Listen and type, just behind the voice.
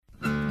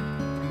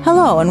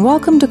Hello and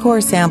welcome to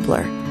Core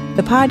Sampler,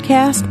 the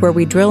podcast where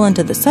we drill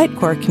into the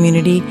Sitecore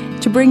community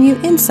to bring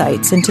you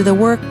insights into the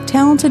work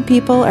talented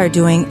people are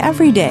doing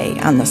every day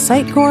on the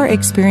Sitecore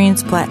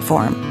Experience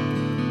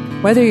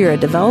platform. Whether you're a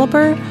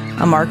developer,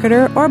 a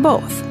marketer, or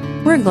both,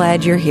 we're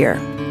glad you're here.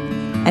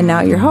 And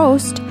now your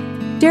host,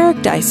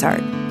 Derek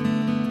Dysart.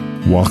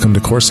 Welcome to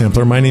Core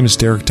Sampler. My name is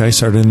Derek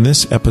Dysart. In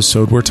this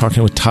episode, we're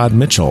talking with Todd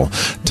Mitchell.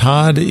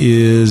 Todd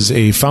is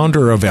a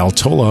founder of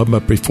Altola,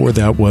 but before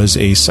that was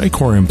a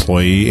Sitecore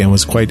employee and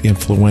was quite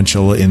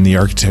influential in the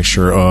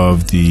architecture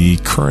of the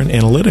current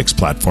analytics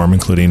platform,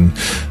 including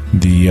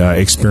the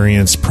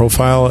Experience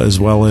Profile as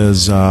well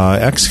as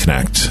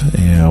XConnect.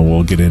 And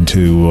we'll get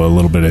into a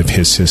little bit of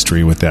his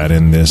history with that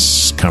in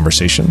this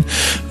conversation.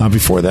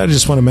 Before that, I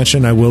just want to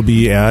mention I will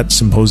be at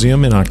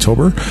Symposium in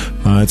October.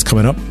 It's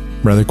coming up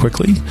rather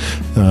quickly.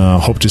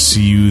 Hope to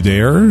see you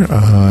there.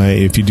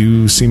 If you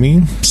do see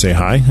me, say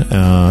hi.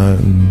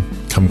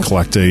 Come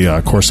collect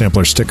a Core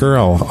Sampler sticker.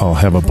 I'll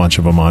have a bunch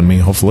of them on me,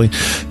 hopefully.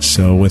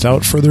 So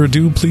without further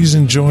ado, please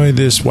enjoy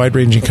this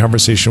wide-ranging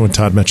conversation with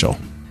Todd Mitchell.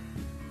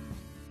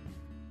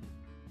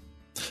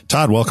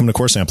 Todd, welcome to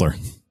Core Sampler.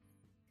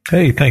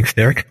 Hey, thanks,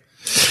 Derek.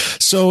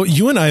 So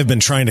you and I have been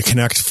trying to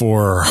connect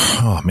for,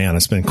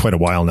 it's been quite a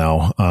while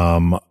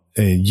now.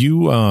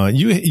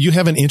 You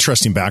have an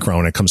interesting background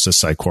when it comes to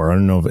Sitecore. I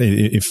don't know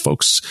if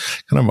folks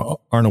kind of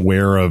aren't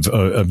aware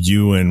of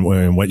you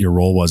and what your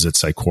role was at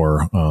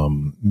Sitecore.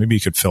 Maybe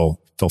you could fill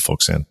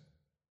folks in.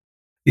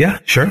 Yeah,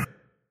 sure.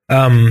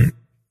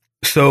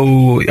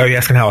 So are you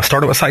asking how I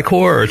started with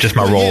Sitecore or just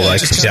my role?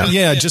 That's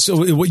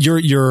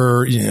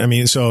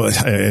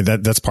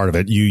part of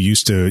it. You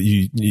used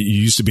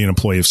to be an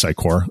employee of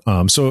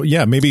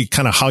Sitecore. Maybe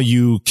kind of how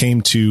you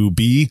came to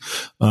be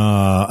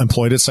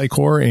employed at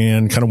Sitecore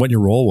and kind of what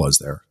your role was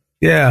there.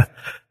 Yeah.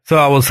 So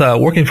I was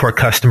working for a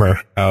customer,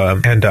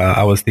 and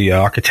I was the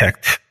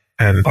architect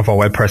and of our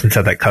web presence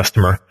at that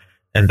customer.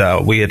 And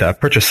we had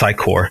purchased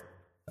Sitecore.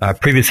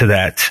 Previous to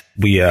that,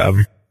 we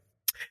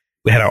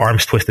had our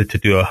arms twisted to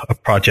do a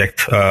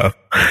project, a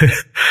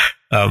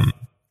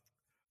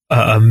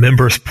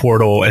members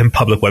portal and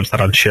public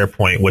website on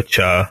SharePoint, which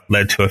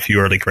led to a few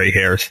early gray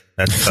hairs.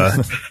 That's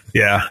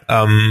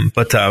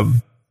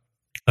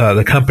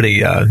the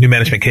company, new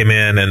management came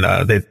in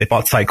and they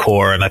bought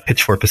Sitecore, and I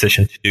pitched for a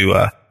position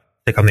to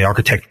take on the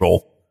architect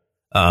role,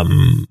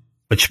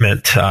 which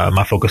meant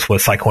my focus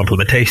was Sitecore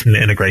implementation,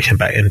 the integration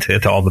back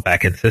into all the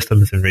back end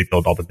systems, and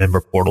rebuild all the member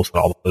portals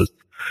and all of those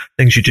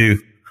things you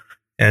do.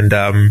 And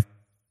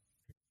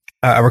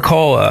I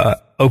recall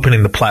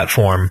opening the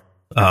platform,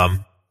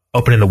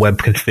 opening the web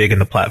config in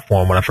the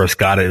platform when I first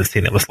got it, and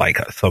seeing it was like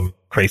some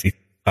crazy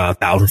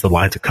thousands of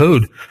lines of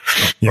code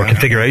or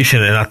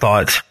configuration. And I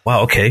thought,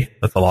 wow, okay,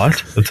 that's a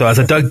lot. And so as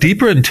I dug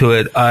deeper into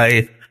it,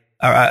 I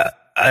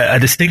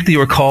distinctly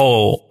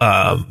recall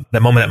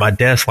that moment at my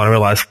desk when I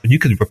realized when you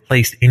could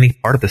replace any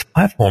part of this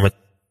platform, it's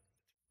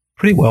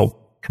pretty well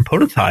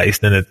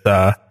componentized, and it's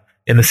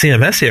in the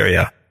CMS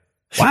area.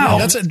 Wow.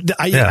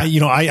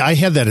 I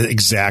had that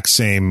exact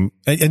same,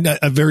 and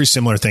a very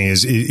similar thing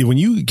is when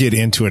you get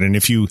into it, and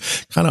if you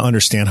kind of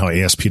understand how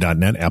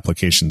ASP.NET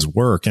applications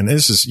work, and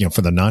this is,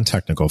 for the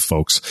non-technical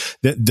folks,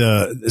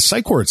 the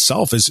Sitecore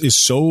itself is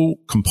so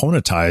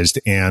componentized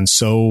and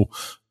so,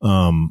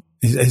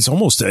 it's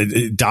almost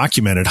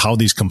documented how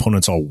these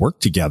components all work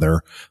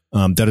together,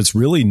 that it's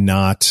really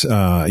not,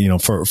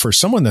 for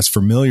someone that's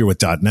familiar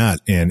with .NET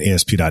and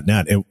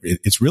ASP.NET,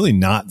 it's really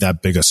not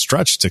that big a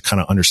stretch to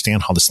kind of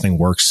understand how this thing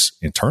works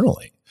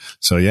internally.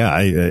 So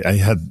I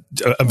had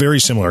a very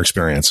similar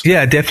experience.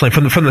 Yeah,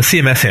 definitely from the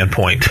CMS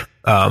standpoint.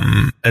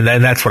 And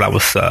then that's what I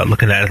was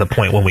looking at the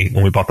point when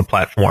we bought the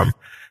platform.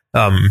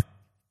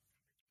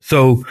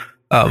 So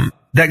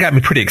that got me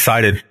pretty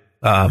excited.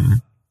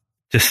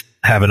 Just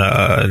having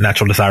a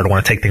natural desire to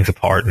want to take things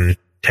apart and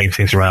change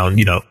things around,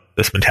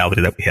 this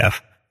mentality that we have.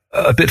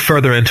 A bit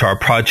further into our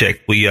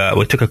project, we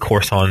took a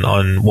course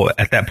on what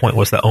at that point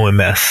was the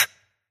OMS.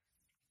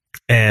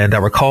 And I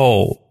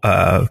recall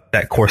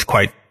that course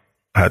quite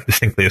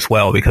distinctly as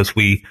well, because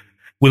we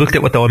looked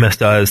at what the OMS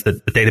does,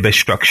 the database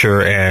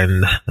structure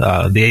and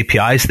the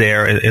APIs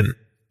there, and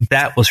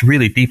that was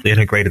really deeply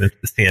integrated into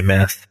the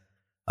CMS.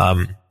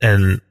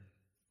 And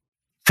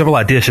several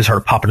ideas just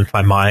started popping into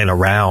my mind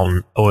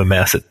around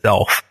OMS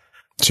itself.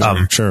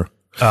 Sure.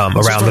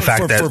 Around the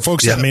fact that for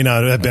folks that may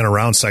not have been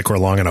around Sitecore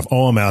long enough,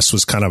 OMS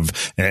was kind of,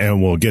 and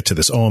we'll get to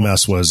this.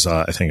 OMS was,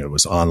 I think it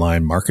was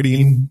online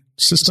marketing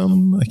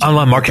system,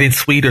 online marketing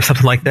suite or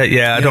something like that.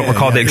 Yeah, I don't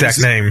recall the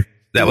exact name.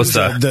 That was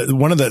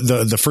one of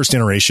the first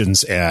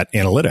iterations at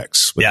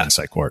analytics within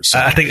Sitecore. So.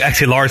 I think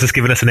actually Lars has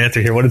given us an answer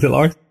here. What is it,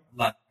 Lars?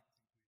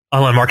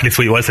 Online marketing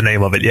suite was the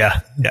name of it. Yeah.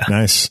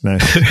 Nice.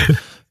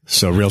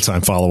 So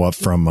real-time follow-up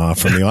from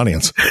the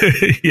audience.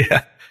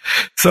 Yeah.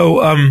 So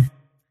I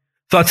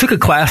took a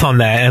class on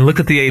that and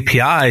looked at the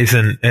APIs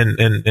and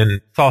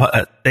saw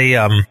they,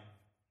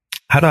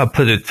 how do I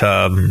put it,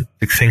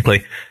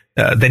 succinctly?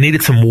 They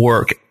needed some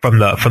work from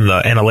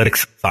the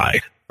analytics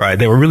side, right?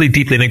 They were really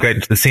deeply integrated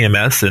into the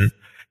CMS, and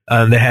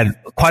They had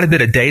quite a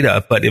bit of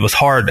data, but it was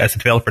hard as a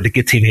developer to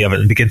get to any of it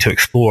and begin to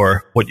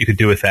explore what you could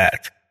do with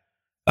that.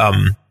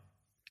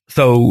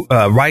 So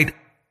right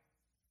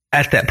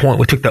at that point,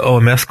 we took the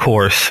OMS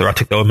course, or I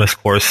took the OMS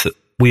course.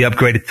 We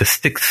upgraded to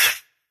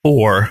 6.4,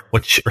 or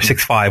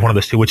 6.5, one of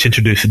those two, which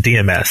introduced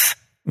DMS.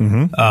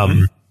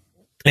 And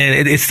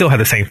it still had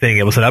the same thing.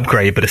 It was an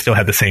upgrade, but it still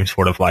had the same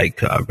sort of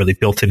really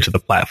built into the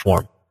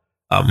platform.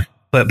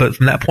 But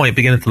from that point,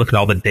 beginning to look at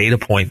all the data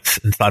points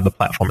inside the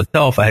platform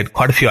itself, I had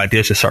quite a few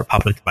ideas just start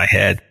popping into my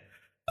head,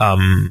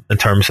 in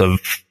terms of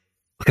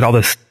look at all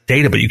this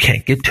data, but you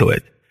can't get to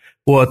it.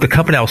 Well, at the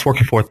company I was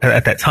working for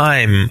at that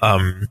time,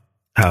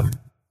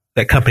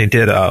 that company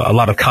did a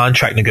lot of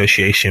contract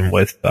negotiation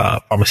with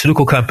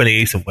pharmaceutical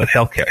companies and with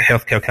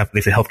healthcare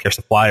companies and healthcare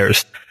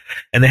suppliers.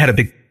 And they had a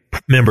big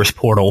members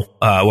portal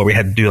where we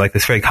had to do like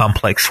this very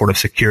complex sort of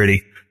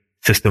security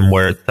system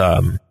where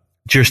it's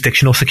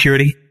jurisdictional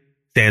security,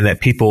 saying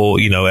that people,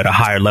 at a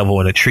higher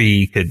level in a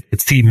tree could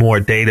see more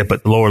data,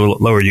 but the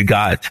lower you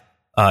got,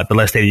 the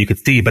less data you could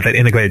see, but that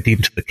integrated deep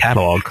into the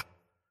catalog.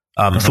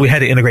 So we had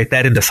to integrate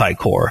that into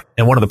Sitecore.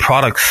 And one of the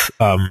products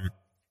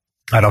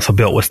I'd also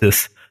built was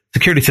this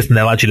security system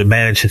that allowed you to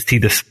manage and see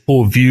this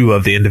full view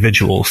of the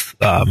individuals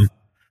and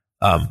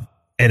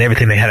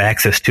everything they had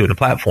access to in the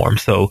platform.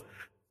 So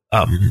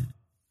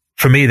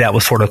for me, that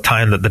was sort of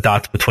tying the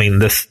dots between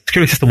this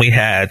security system we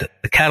had,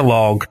 the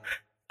catalog,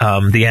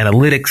 the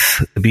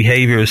analytics, the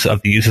behaviors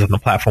of the users on the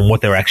platform,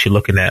 what they were actually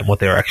looking at, and what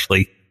they were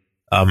actually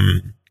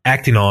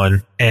acting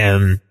on,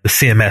 and the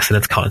CMS and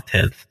its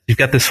content. You've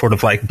got this sort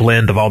of like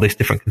blend of all these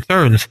different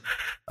concerns.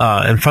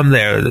 And from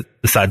there,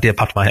 this idea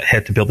popped in my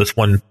head to build this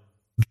one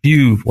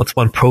view,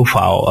 one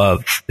profile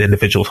of the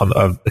individuals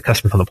of the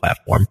customers on the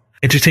platform.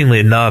 Interestingly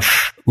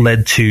enough,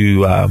 led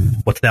to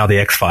what's now the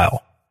X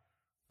file,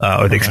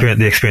 or the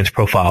experience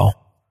profile.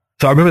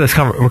 So I remember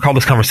recall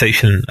this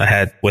conversation I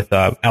had with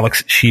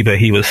Alex Shiba.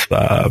 He was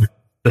the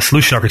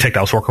solution architect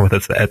I was working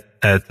with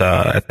at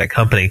that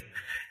company.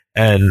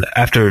 And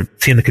after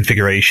seeing the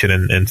configuration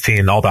and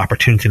seeing all the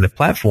opportunity in the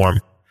platform,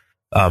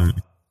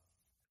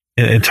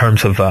 in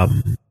terms of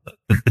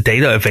the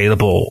data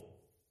available,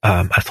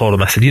 I told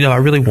him, I said, I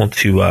really want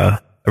to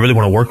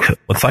work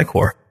with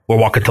Sitecore. We're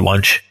walking to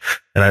lunch,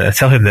 and I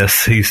tell him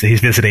this. He's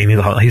visiting.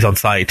 He's on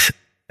site,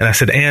 and I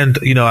said, and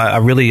I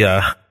really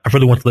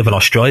want to live in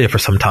Australia for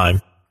some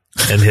time.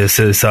 And his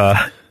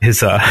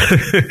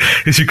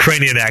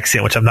Ukrainian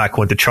accent, which I'm not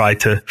going to try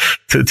to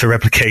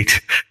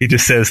replicate. He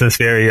just says in this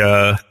very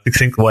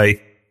succinct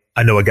way,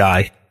 "I know a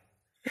guy."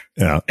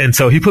 Yeah. And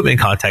so he put me in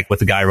contact with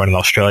the guy running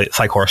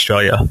Sitecore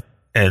Australia,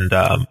 and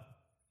I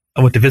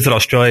went to visit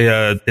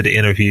Australia, did an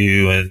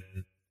interview, and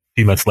a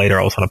few months later,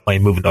 I was on a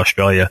plane moving to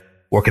Australia,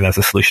 working as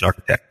a solution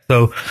architect.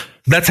 So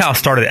that's how I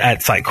started at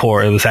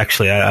Sitecore. It was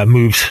actually I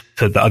moved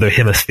to the other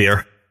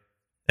hemisphere,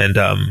 and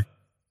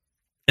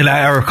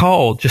I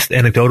recall just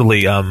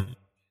anecdotally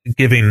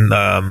giving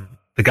the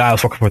guy I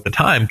was working with at the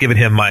time, giving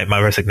him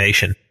my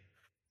resignation,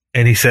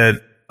 and he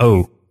said,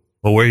 "Oh,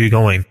 well, where are you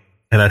going?"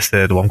 And I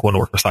said, "Well, I'm going to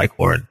work for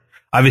Sitecore." And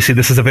obviously,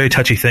 this is a very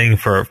touchy thing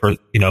for it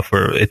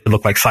to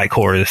look like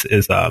Sitecore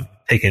is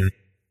taking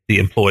the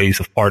employees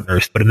of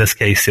partners, but in this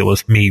case, it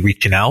was me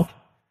reaching out.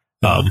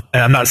 And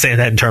I'm not saying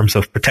that in terms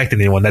of protecting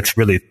anyone. That's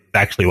really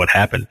actually what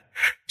happened.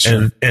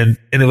 Sure. And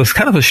it was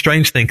kind of a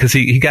strange thing because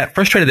he got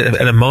frustrated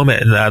at a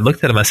moment, and I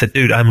looked at him. I said,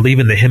 "Dude, I'm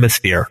leaving the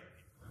hemisphere.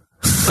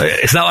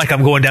 It's not like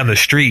I'm going down the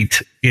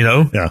street,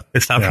 Yeah.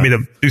 It's time for me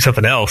to do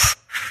something else."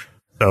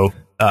 So,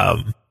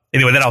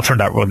 anyway, that all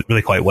turned out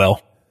really quite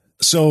well.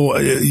 So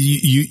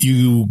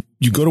you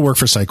go to work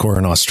for Sitecore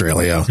in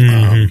Australia.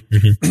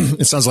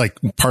 It sounds like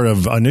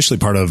initially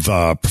part of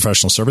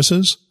professional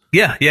services.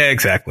 Yeah,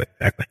 exactly.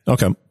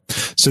 Okay.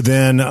 So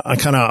then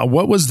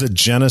what was the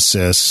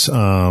genesis,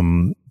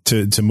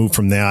 to move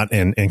from that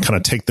and kind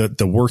of take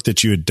the work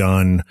that you had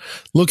done,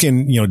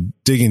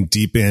 digging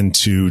deep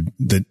into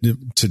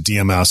to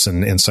DMS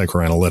and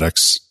Sitecore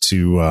Analytics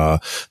to,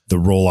 the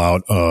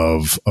rollout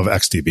of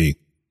XDB?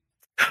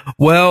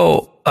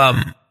 Well,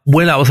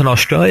 when I was in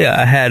Australia,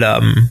 I had,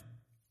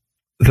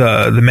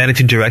 the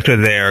managing director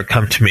there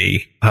come to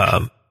me,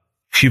 a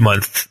few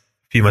months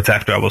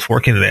after I was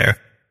working there.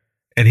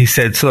 And he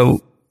said,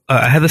 "So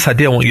I have this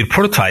idea. I want you to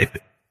prototype."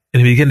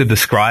 And he began to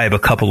describe a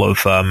couple of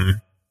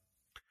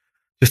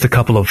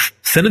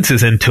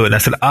sentences into it. And I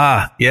said,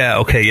 I've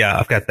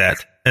got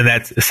that. And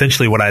that's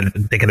essentially what I'd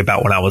been thinking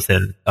about when I was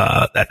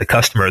at the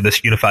customer,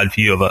 this unified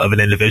view of an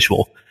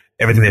individual,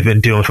 everything they've been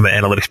doing from an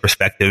analytics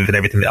perspective and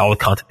everything, all the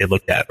content they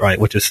looked at, right?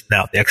 Which is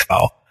now the X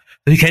file.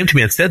 So he came to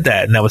me and said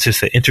that. And that was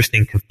just an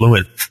interesting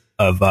confluence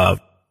of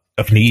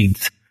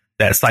needs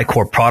that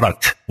Sitecore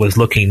product was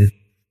looking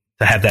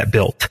to have that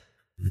built.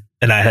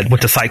 And I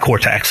went to Sitecore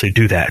to actually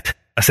do that.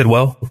 I said,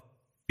 well,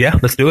 yeah,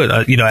 let's do it.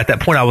 At that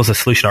point I was a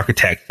solution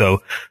architect.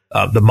 So,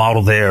 the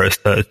model there is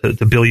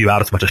to bill you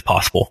out as much as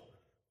possible.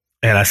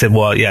 And I said,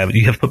 well, yeah,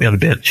 you have to put me on the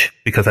bench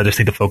because I just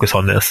need to focus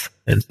on this.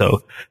 And so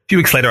a few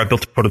weeks later, I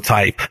built a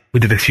prototype. We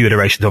did a few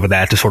iterations over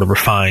that to sort of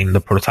refine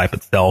the prototype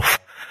itself.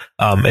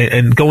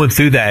 And going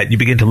through that, you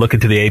begin to look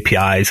into the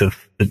APIs of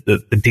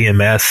the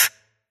DMS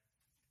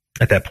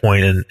at that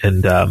point.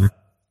 And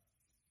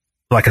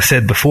like I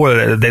said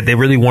before, they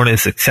really weren't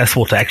as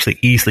accessible to actually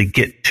easily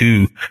get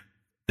to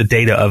the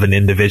data of an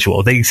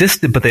individual. They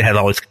existed, but they had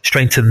all these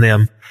constraints in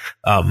them.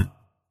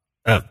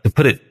 To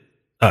put it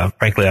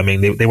frankly, I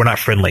mean, they were not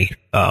friendly.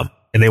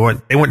 And they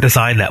weren't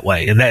designed that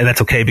way. And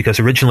that's okay, because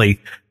originally,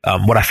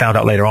 what I found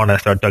out later on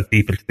after I dug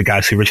deep into the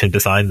guys who originally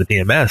designed the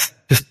DMS,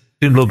 just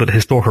doing a little bit of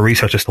historical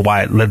research as to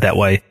why it led that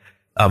way.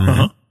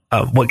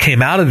 What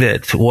came out of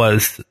it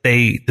was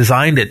they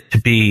designed it to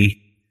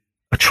be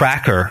a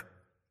tracker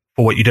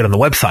for what you did on the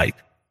website,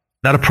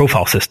 not a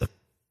profile system,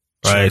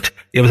 right? Sure.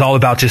 It was all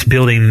about just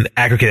building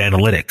aggregate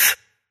analytics,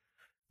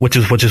 which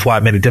is why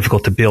it made it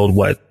difficult to build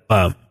what,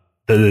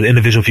 the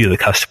individual view of the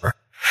customer.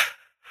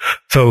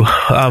 So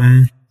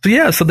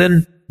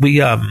then we,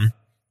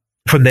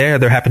 from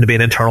there happened to be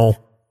an internal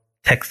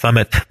tech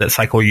summit that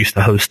Sitecore used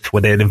to host,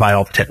 where they'd invite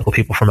all the technical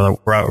people from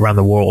around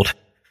the world.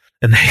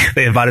 And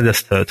they invited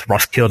us to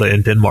Roskilde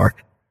in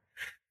Denmark.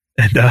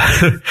 And,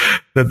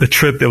 the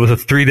trip, there was a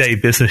 3-day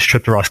business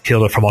trip to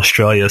Roskilde from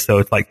Australia. So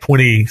it's like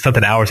 20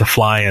 something hours of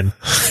flying.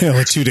 Yeah,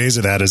 like 2 days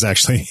of that is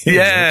actually,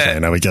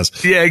 I would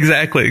guess. Yeah,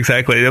 exactly.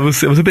 It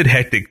was a bit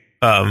hectic.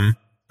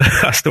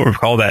 I still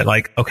recall that,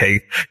 like,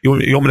 okay, you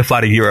want me to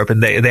fly to Europe?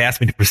 And they asked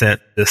me to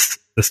present this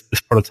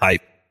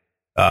prototype.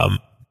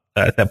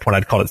 At that point,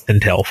 I'd call it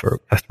Syntel for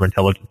customer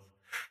intelligence.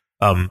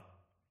 And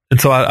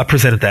so I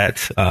presented that,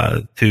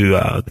 to,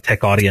 the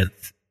tech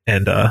audience.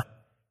 And,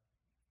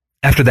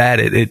 after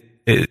that,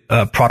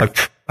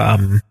 product,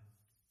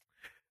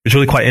 was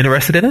really quite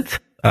interested in it.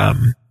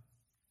 And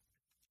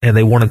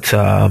they wanted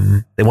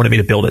me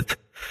to build it.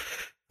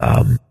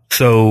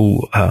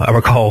 So I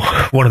recall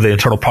one of the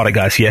internal product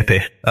guys,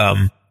 Jeppe,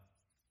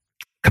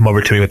 come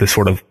over to me with this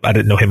sort of, I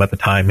didn't know him at the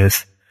time,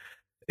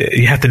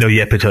 you have to know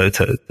Jeppe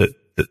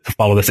to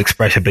follow this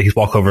expression, but he's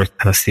walk over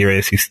kind of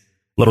serious. He's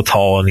a little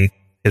tall, and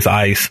his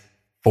eyes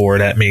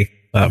forward at me,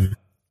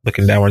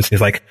 looking downwards.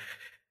 He's like,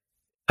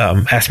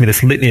 asked me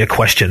this litany of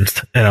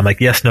questions, and I'm like,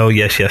 yes, no,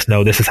 yes, yes,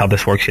 no. This is how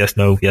this works. Yes,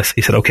 no, yes.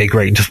 He said, okay,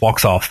 great. And just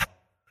walks off.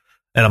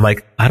 And I'm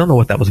like, I don't know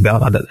what that was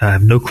about. I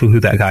have no clue who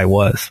that guy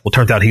was. Well,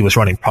 turns out he was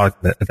running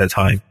product at that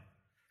time.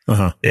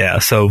 Yeah.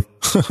 So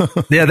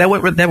yeah, that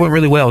went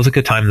really well. It was a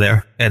good time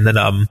there. And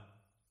then,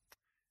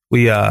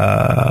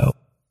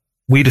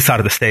 we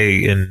decided to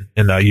stay in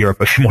Europe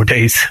a few more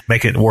days,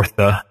 make it worth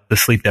the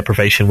sleep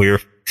deprivation we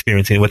were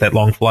experiencing with that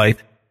long flight.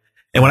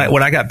 And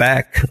when I got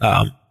back,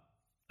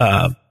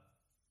 the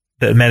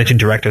managing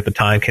director at the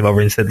time came over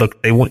and said,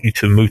 look, they want you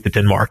to move to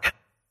Denmark,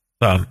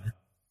 to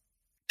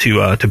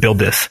build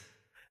this.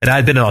 And I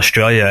had been in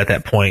Australia at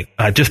that point.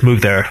 I just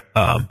moved there,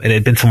 and it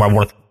had been somewhere I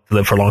wanted to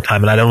live for a long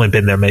time. And I'd only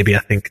been there maybe, I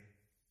think,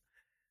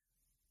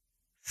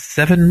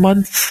 7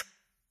 months.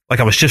 Like,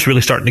 I was just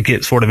really starting to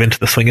get sort of into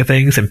the swing of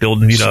things and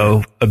building,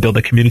 build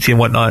a community and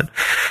whatnot.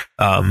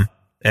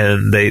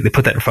 And they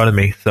put that in front of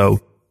me. So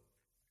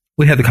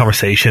we had the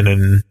conversation,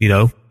 and,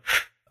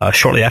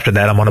 shortly after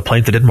that, I'm on a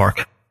plane to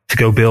Denmark to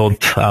go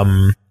build,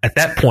 at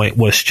that point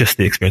was just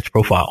the experience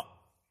profile.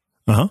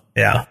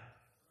 Yeah.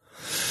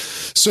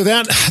 So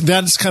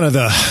that's kind of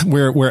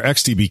where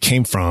XDB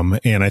came from.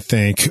 And I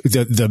think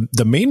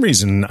the main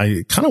reason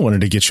I kind of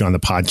wanted to get you on the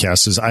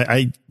podcast is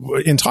I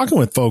in talking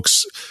with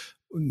folks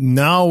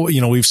now,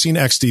 we've seen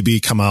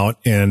XDB come out,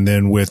 and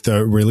then with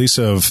the release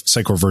of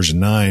Sitecore version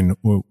 9,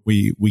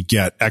 we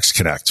get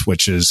XConnect,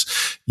 which is,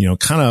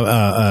 kind of,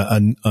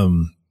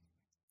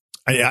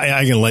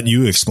 I can let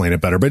you explain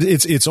it better, but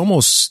it's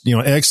almost,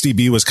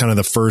 XDB was kind of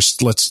the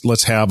first,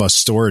 let's have a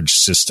storage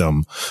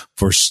system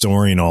for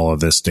storing all of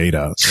this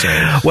data. So,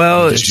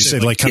 well, as you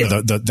said, like kind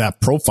of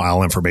that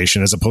profile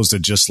information as opposed to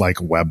just like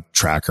web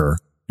tracker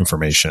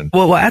information.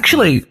 Well,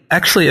 actually,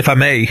 if I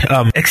may,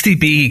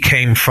 XDB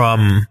came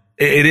from,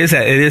 it is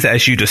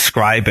as you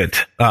describe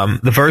it.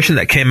 The version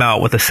that came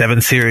out with the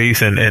 7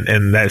 series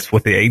and that's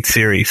with the 8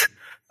 series,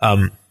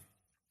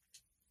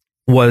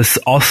 was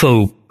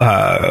also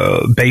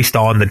based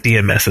on the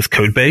DMS's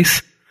code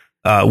base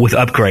with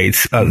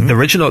upgrades. The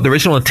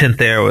original intent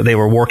there, they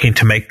were working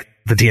to make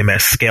the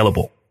DMS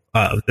scalable.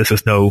 This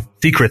is no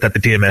secret that the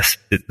DMS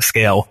didn't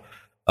scale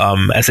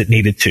as it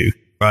needed to,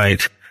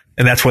 right?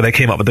 And that's where they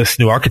came up with this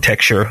new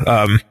architecture.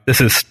 This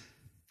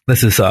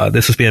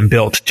was being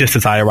built just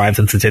as I arrived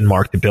into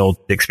Denmark to build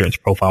the experience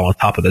profile on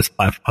top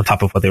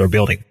of what they were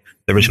building,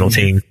 the original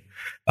team.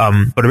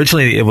 But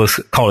originally it was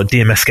called a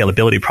DMS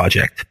scalability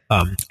project.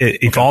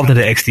 It evolved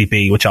into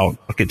XDB, which I'll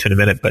get to in a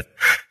minute, but,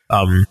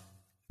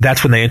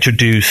 that's when they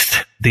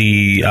introduced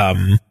the,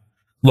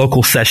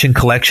 local session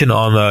collection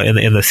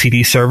in the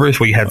CD servers,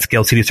 where you had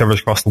scaled CD servers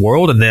across the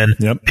world, and then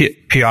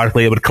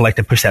periodically it would collect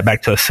and push that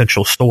back to a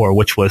central store,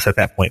 which was at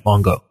that point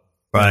Mongo,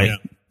 right?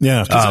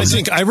 Yeah.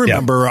 I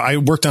remember I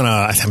worked on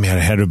it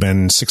had to have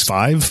been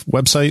 6.5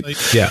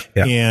 website. Yeah.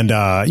 And,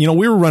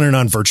 we were running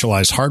on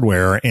virtualized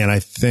hardware, and I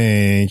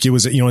think it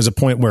was, it was a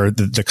point where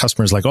the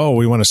customer's like, oh,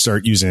 we want to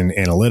start using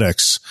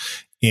analytics.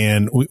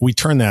 And we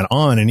turned that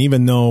on. And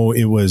even though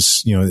it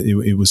was,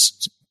 it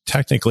was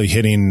technically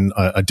hitting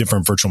a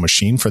different virtual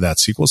machine for that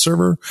SQL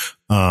server.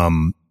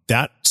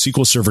 That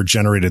SQL server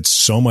generated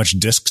so much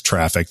disk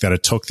traffic that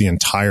it took the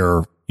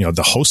entire,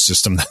 the host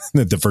system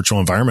that the virtual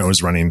environment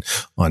was running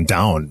on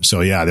down. So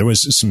yeah, there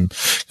was some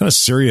kind of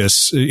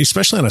serious,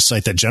 especially on a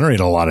site that generated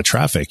a lot of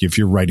traffic. If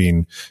you're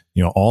writing,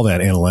 all that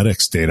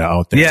analytics data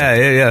out there.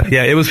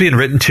 Yeah. It was being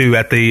written to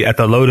at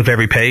the load of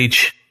every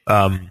page.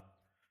 The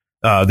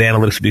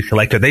analytics would be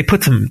collected. They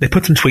put some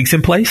tweaks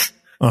in place.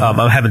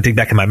 I haven't dig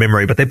back in my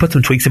memory, but they put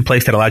some tweaks in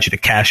place that allowed you to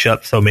cache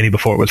up so many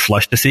before it would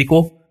flush to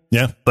SQL.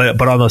 Yeah. But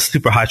on those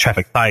super high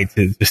traffic sites,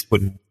 it just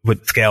wouldn't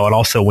scale. And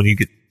also when you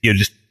get,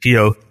 just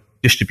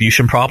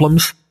distribution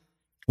problems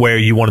where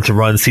you wanted to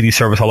run CD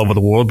servers all over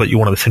the world, but you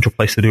wanted a central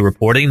place to do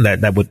reporting,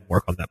 that wouldn't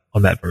work on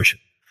that version.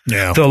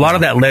 Yeah. So a lot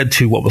of that led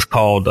to what was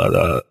called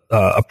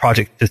a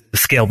project to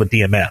scale the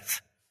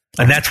DMS.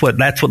 And that's what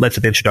led to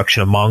the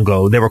introduction of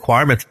Mongo. Their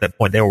requirements at that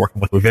point they were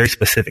working with were very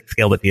specific,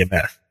 scale the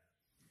DMS.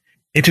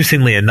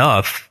 Interestingly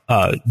enough,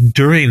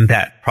 during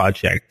that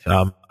project,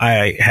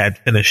 I had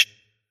finished.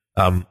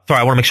 Sorry,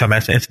 I want to make sure I'm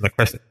answering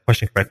the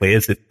question correctly.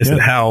 Is it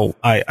how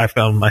I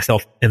found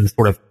myself in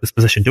sort of this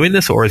position doing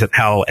this, or is it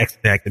how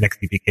XConnect and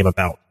XDB came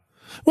about?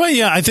 Well,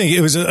 yeah, I think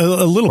it was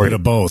a little bit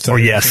of both. Or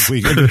yes.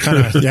 I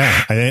think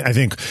I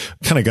think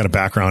kind of got a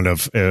background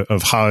of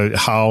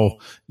how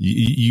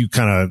you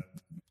kind of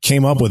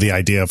came up with the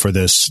idea for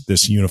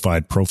this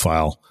unified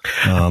profile.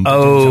 I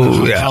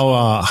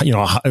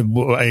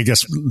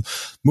guess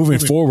moving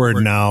forward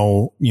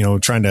now,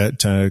 trying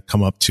to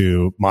come up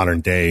to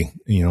modern day,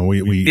 through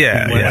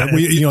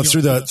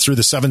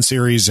the 7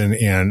 series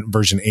and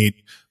version 8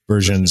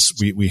 versions,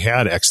 we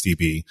had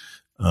XDB,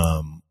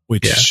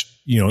 which,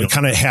 it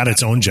kind of had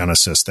its own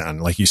genesis then.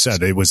 Like you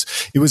said, it was,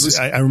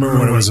 I remember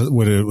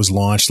when it was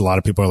launched, a lot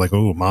of people are like,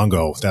 oh,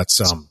 Mongo,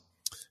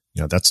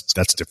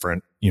 that's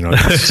different. You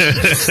put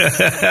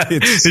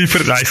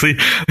it nicely.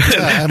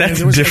 Yeah,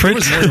 that's different. There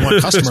was more than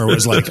one customer who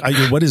was like,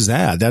 what is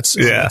that? That's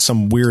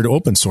some weird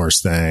open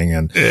source thing.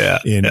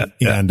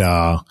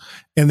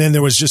 And then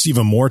there was just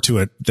even more to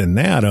it than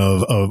that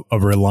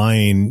of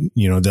relying,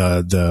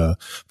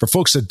 for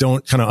folks that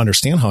don't kind of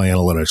understand how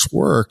analytics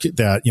work,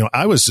 that,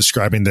 I was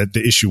describing that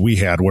the issue we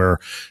had where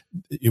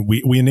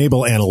we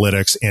enable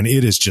analytics and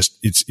it is just,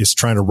 it's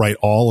trying to write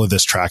all of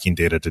this tracking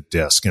data to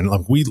disk. And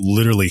we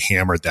literally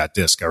hammered that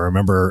disk. I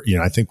remember,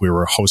 I think we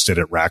were hosted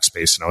at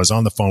Rackspace and I was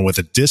on the phone with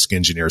a disk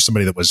engineer,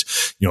 somebody that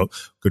was,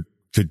 could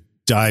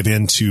dive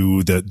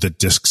into the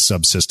disk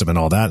subsystem and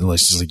all that. And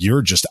it's just like,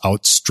 you're just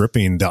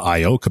outstripping the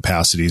IO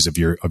capacities of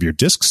your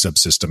disk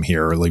subsystem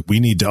here. Like we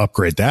need to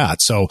upgrade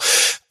that. So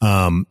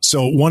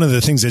one of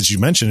the things that you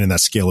mentioned in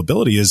that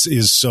scalability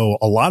is so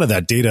a lot of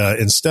that data,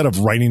 instead of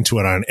writing to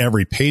it on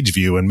every page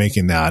view and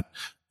making that,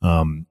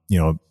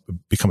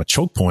 become a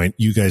choke point,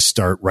 you guys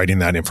start writing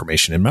that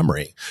information in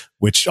memory,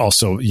 which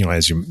also,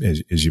 as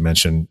you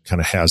mentioned, kind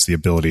of has the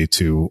ability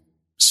to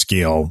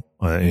scale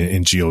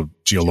in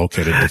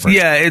geolocated different.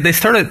 Yeah,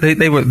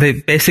 they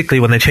basically,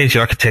 when they changed the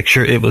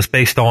architecture, it was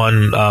based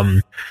on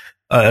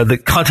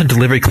the content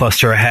delivery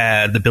cluster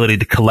had the ability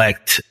to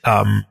collect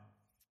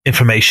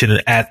information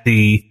at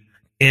the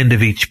end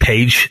of each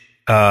page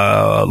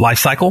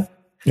lifecycle.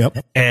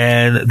 Yep.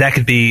 And that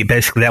could be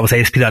basically, that was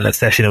ASP.NET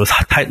Session. It was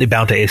tightly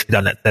bound to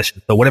ASP.NET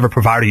Session. So whatever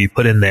provider you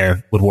put in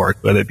there would work,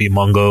 whether it be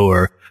Mongo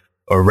or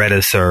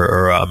Redis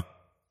or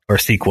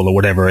SQL or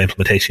whatever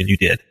implementation you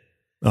did.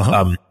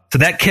 Uh-huh. So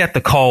that kept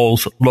the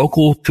calls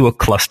local to a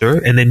cluster.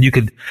 And then you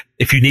could,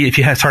 if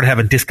you started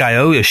having disk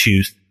IO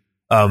issues,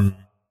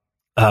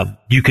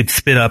 you could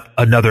spin up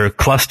another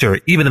cluster,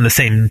 even in the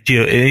same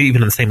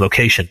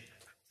location.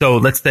 So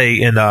let's say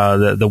in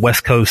the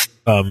West Coast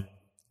of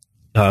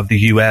the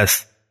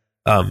US,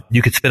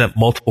 you could spin up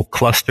multiple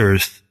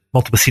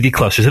CD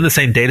clusters in the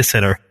same data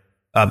center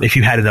if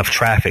you had enough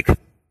traffic.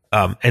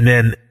 And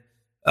then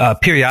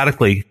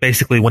periodically,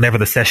 basically whenever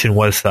the session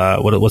was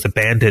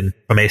abandoned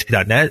from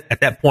ASP.NET,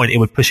 at that point it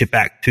would push it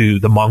back to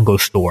the Mongo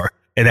store,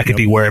 and that could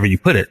be wherever you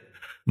put it.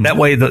 Mm-hmm. That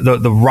way,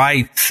 the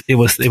writes, it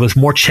was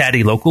more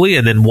chatty locally,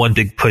 and then one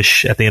big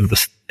push at the end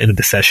of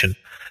the session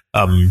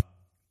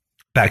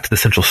back to the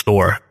central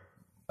store.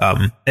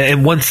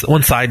 And one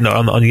side note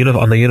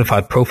on the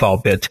unified profile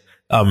bit,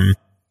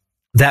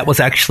 that was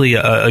actually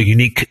a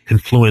unique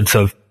confluence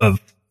of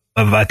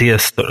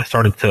ideas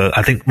starting to,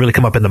 I think, really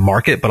come up in the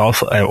market, but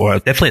also, or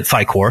definitely at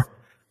Sitecore,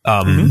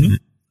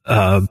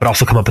 but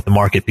also come up at the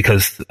market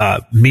because,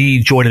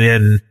 me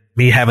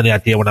having the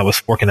idea when I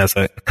was working as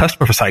a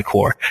customer for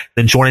Sitecore,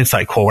 then joining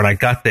Sitecore when I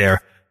got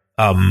there,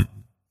 and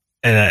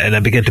I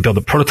began to build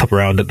a prototype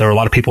around it. There were a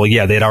lot of people, they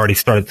had already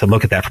started to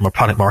look at that from a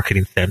product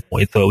marketing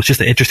standpoint. So it was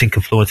just an interesting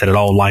confluence that it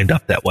all lined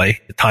up that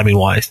way, timing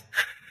wise.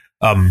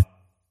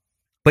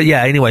 But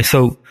yeah, anyway,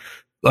 so,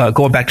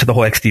 going back to the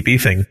whole XDB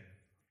thing,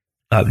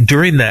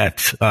 during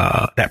that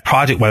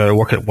project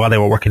while they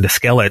were working to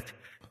scale it,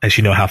 as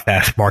you know how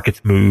fast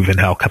markets move and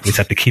how companies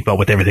have to keep up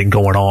with everything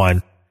going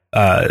on,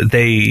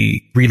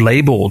 they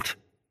relabeled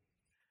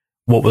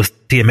what was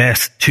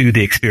DMS to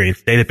the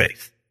Experience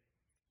database,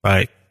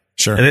 right?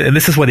 Sure. And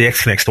this is where the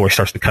XConnect story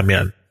starts to come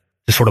in.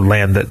 to sort of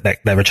land that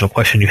original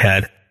question you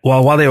had.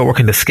 While they were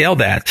working to scale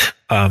that,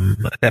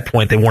 at that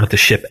point they wanted to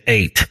ship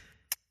 8.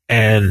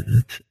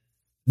 And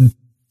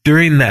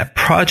during that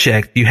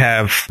project, you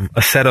have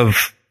a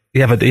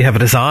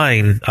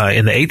design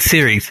in the 8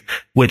 series,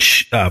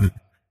 which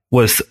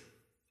was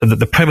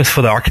the premise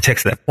for the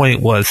architects at that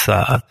point was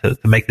to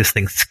make this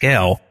thing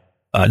scale,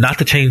 not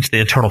to change the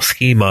internal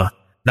schema,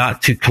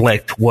 not to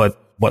collect what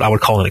I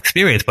would call an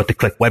experience, but to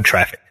collect web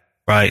traffic,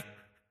 right?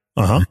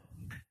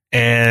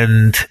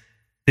 And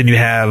then you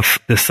have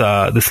this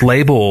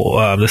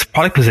label, this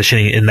product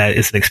positioning in that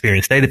it's an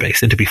experience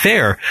database. And to be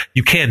fair,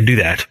 you can do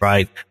that,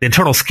 right? The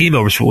internal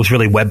schema was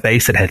really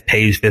web-based. It had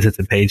page visits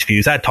and page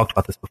views. I had talked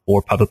about this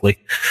before publicly.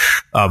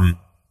 And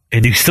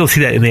you still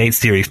see that in the 8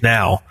 series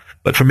now.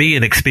 But for me,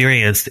 an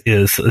experience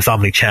is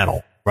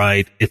omni-channel,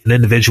 right? It's an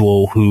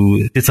individual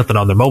who did something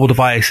on their mobile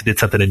device, did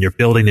something in your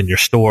building, in your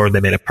store,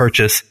 they made a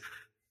purchase,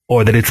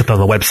 or they did something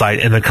on the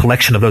website, and the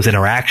collection of those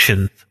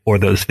interactions or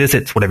those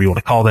visits, whatever you want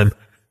to call them,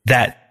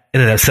 that in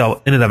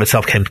and of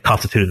itself can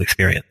constitute an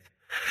experience.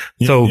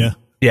 So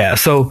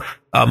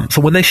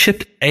when they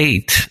shipped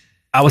 8,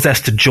 I was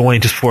asked to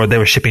join just before they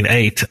were shipping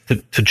 8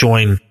 to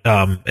join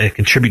and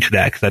contribute to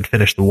that because I'd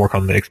finished the work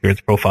on the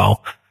experience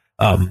profile.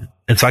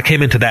 And so I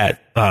came into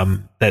that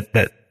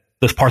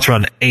those parts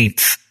around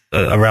 8,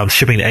 around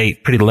shipping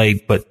 8 pretty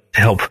late, but to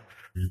help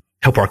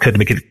where I could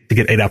to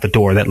get 8 out the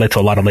door. That led to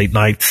a lot of late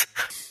nights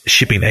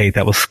shipping 8.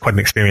 That was quite an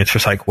experience for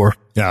Sitecore.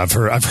 Yeah,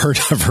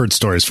 I've heard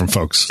stories from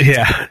folks.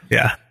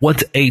 Yeah.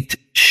 Once 8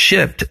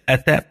 shipped,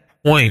 at that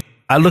point,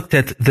 I looked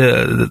at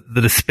the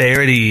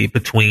disparity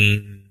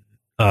between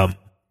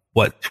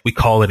what we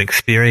call an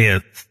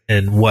experience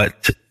and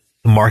what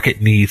the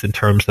market needs in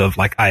terms of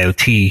like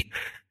IoT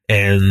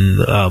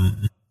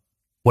and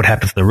what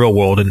happens in the real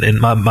world. And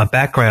my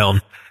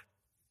background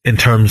in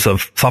terms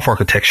of software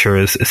architecture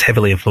is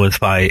heavily influenced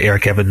by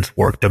Eric Evans'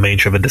 work,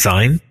 domain-driven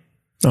design.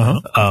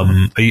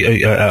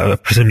 I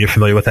presume you're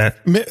familiar with that?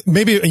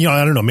 Maybe,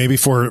 I don't know, maybe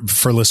for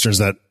listeners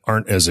that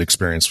aren't as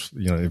experienced,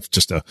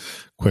 just a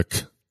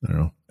quick,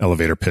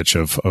 elevator pitch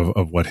of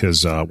what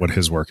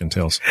his work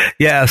entails.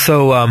 Yeah.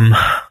 So,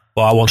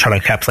 well, I won't try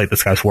to encapsulate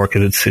this guy's work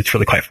because it's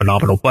really quite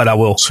phenomenal, but I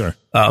will,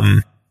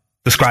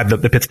 describe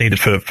the bits needed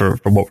for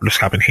what we're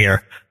describing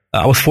here.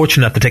 I was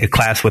fortunate enough to take a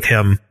class with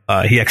him.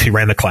 He actually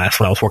ran the class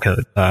when I was working,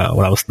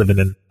 when I was living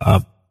in,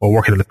 or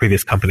working in the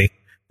previous company.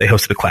 They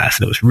hosted a class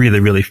and it was really,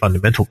 really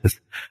fundamental because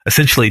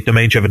essentially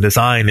domain-driven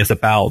design is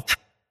about,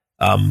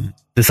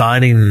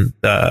 designing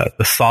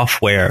the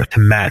software to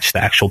match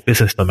the actual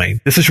business domain.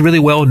 This is really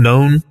well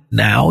known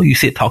now. You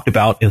see it talked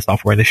about in the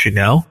software industry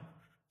now.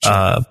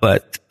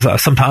 But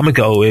some time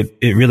ago, it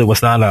really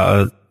was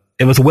not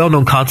it was a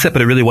well-known concept,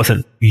 but it really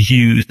wasn't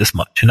used as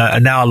much.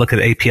 And now I look at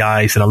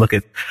APIs and I look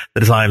at the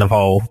design of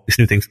all these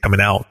new things coming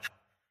out.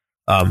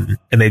 And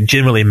they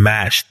generally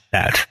match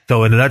that.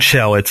 So in a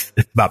nutshell, it's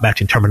about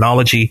matching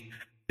terminology,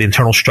 the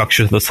internal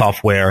structures of the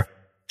software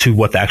to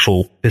what the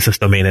actual business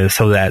domain is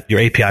so that your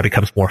API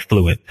becomes more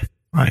fluent,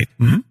 right?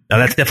 Mm-hmm. Now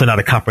that's definitely not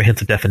a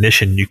comprehensive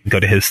definition. You can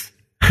go to his,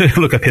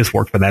 look up his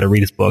work for that or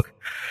read his book.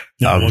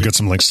 Yeah, we'll get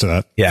some links to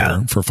that.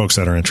 Yeah. For folks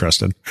that are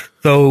interested.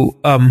 So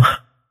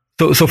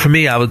for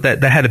me,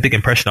 that had a big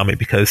impression on me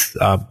because,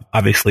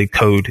 obviously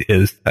code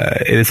is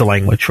a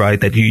language, right?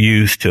 That you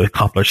use to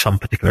accomplish some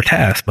particular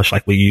task, much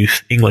like we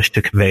use English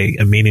to convey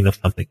a meaning of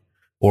something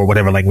or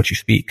whatever language you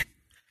speak.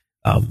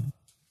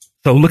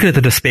 So looking at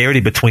the disparity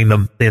between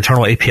the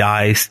internal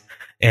APIs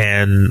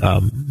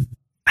and,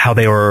 how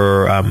they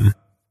were,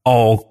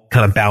 all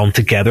kind of bound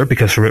together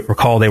because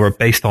recall they were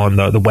based on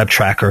the web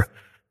tracker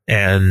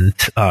and,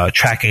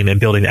 tracking and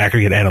building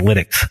aggregate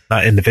analytics,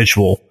 not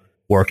individual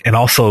work, and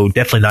also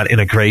definitely not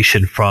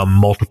integration from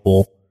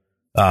multiple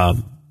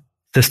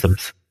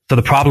systems. So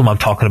the problem I'm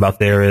talking about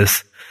there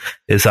is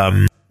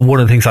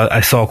one of the things I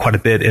saw quite a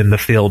bit in the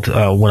field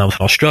when I was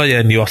in Australia,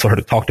 and you also heard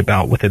it talked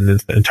about within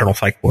the internal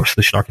Sitecore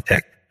solution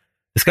architect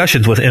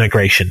discussions, was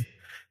integration.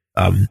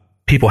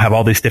 People have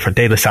all these different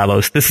data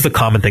silos. This is a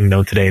common thing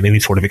known today in any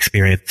sort of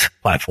experience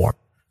platform.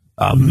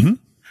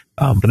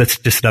 But that's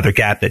just another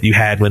gap that you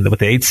had with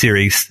the 8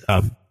 series,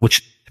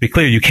 which, to be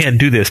clear, you can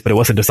do this, but it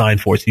wasn't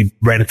designed for it. So you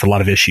ran into a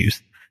lot of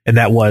issues. And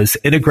that was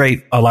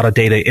integrate a lot of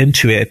data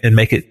into it and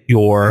make it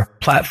your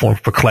platform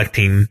for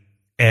collecting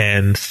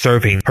and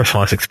serving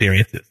personalized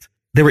experiences.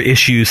 There were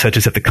issues such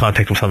as if the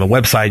contact was on the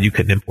website, you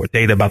couldn't import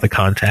data about the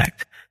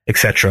contact,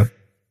 etc.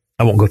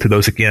 I won't go through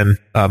those again.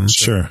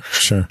 Sure.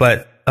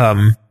 But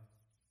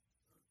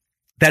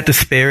that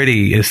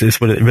disparity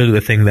is really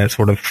the thing that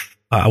sort of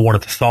I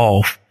wanted to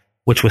solve,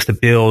 which was to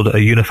build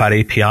a unified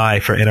API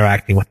for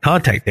interacting with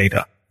contact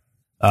data.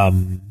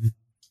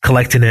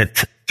 Collecting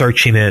it,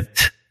 searching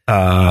it,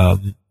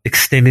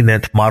 extending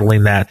it,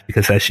 modeling that,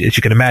 because as you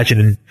can imagine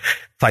in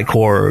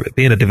Sitecore,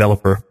 being a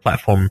developer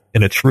platform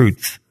in its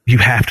roots, you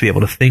have to be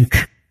able to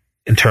think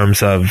in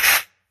terms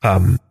of,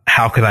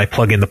 how can I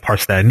plug in the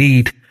parts that I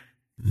need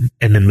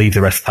and then leave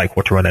the rest of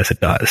Sitecore to run as it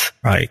does,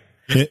 right?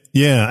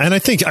 Yeah. And I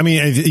think,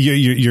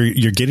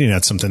 you're getting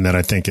at something that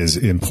I think is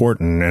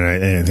important. And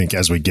I think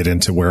as we get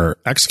into where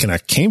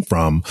XConnect came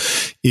from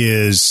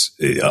is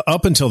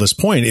up until this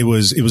point, it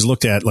was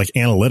looked at like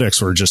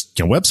analytics or just,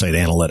 website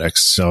analytics.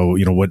 So,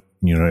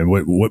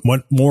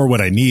 what more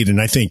would I need?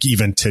 And I think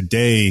even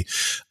today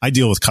I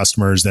deal with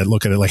customers that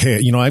look at it like,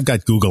 hey, I've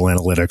got Google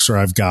Analytics or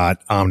I've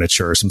got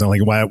Omniture or something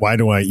like, why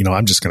do I,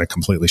 I'm just going to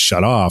completely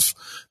shut off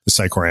the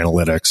Sitecore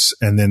Analytics.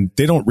 And then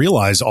they don't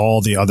realize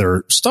all the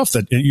other stuff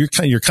that you're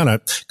kind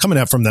of coming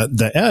at from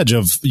the edge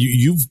of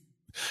you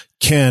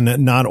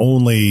can not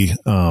only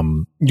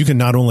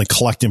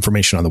collect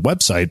information on the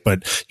website,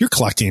 but you're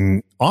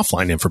collecting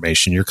offline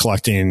information. You're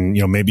collecting,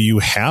 maybe you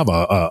have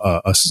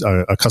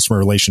a customer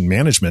relation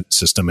management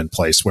system in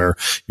place where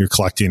you're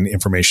collecting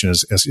information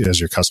as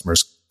your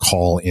customers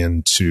call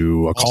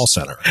into a call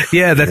center.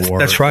 Yeah,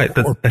 that's right.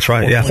 That's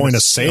right. Yeah. Point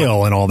of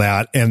sale and all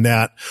that. And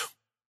that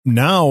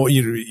now,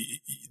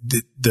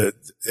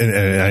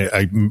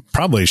 I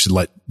probably should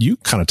let you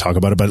kind of talk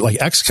about it, but like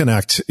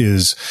XConnect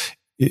is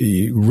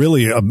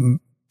really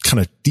kind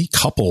of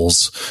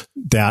decouples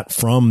that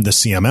from the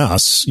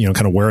CMS,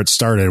 kind of where it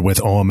started with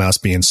OMS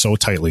being so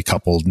tightly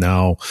coupled.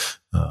 Now,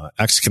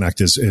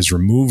 XConnect is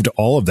removed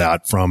all of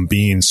that from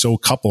being so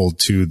coupled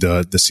to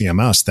the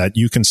CMS that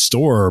you can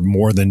store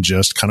more than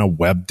just kind of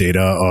web data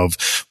of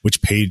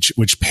which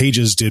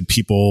pages did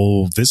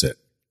people visit.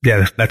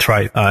 Yeah, that's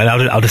right.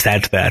 And I'll just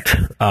add to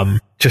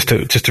that. Just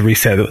to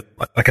reset,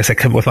 like I said,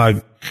 with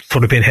my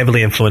sort of being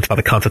heavily influenced by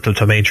the concept of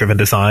domain-driven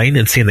design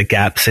and seeing the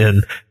gaps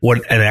in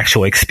what an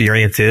actual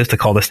experience is, to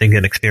call this thing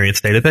an experience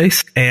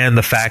database, and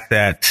the fact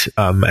that,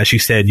 as you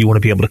said, you want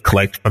to be able to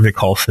collect from your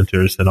call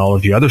centers and all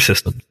of your other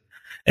systems.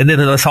 And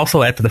then let's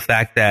also add to the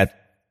fact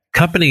that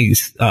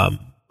companies,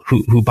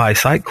 who buy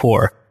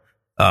Sitecore,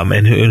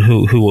 and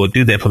who will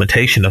do the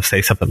implementation of,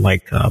 say, something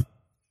like,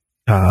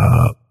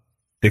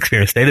 the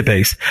experience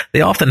database, they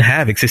often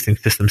have existing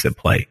systems in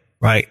play,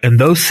 right? And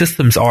those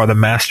systems are the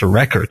master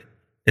record.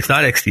 It's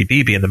not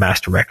XDB being the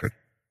master record,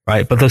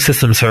 right? But those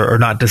systems are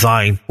not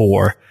designed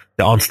for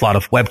the onslaught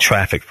of web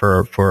traffic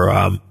for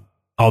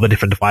all the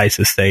different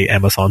devices, say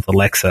Amazon's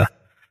Alexa,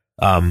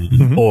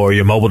 or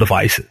your mobile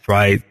devices,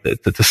 right?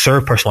 To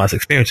serve personalized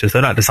experiences.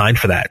 They're not designed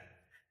for that.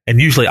 And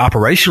usually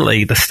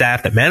operationally, the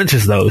staff that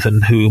manages those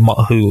and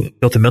who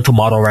built a mental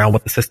model around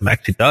what the system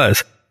actually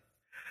does,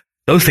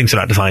 those things are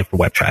not designed for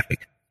web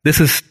traffic. This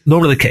is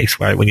normally the case,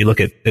 right? When you look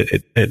at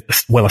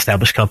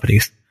well-established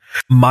companies.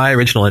 My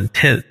original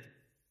intent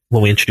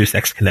when we introduced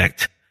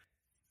XConnect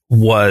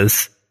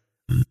was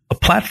a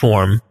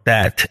platform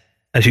that,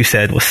 as you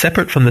said, was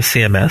separate from the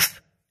CMS,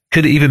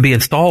 could even be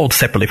installed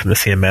separately from the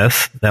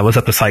CMS. That was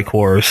up to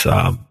Sitecore's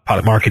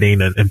product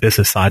marketing and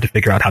business side to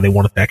figure out how they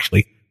wanted to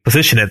actually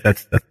position it.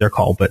 That's their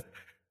call. But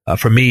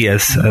for me,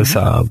 as with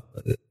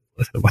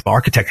my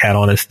architect hat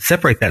on, is to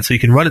separate that so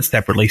you can run it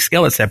separately,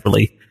 scale it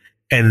separately,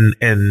 and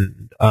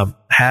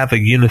have a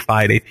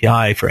unified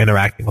API for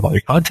interacting with all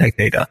your contact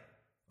data,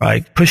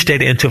 right? Push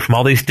data into it from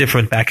all these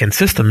different backend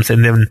systems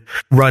and then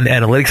run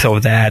analytics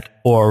over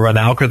that or run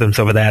algorithms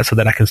over that so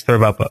that I can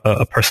serve up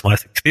a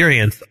personalized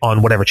experience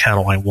on whatever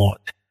channel I want,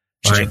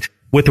 right? Sure.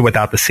 With or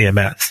without the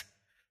CMS.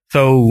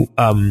 So,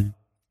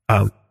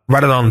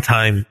 right around the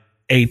time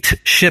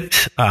 8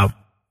 shipped,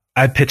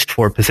 I pitched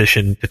for a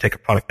position to take a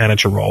product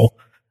manager role.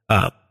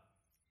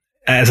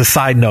 As a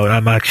side note,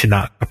 I'm actually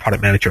not a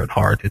product manager at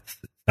heart. It's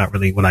not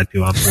really what I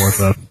do. I'm more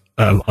of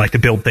I like to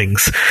build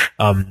things.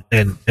 And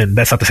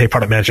that's not to say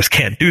product managers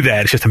can't do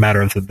that. It's just a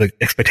matter of the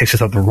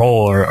expectations of the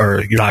role,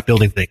 or you're not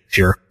building things,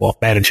 you're,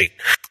 managing.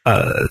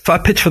 So I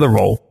pitched for the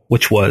role,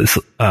 which was,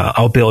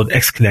 I'll build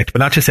XConnect, but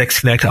not just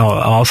XConnect. I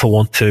also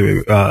want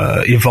to,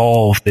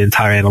 evolve the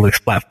entire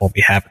analytics platform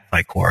we have at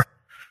Sitecore.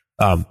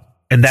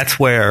 And that's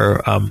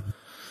where,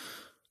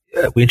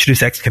 we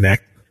introduced XConnect.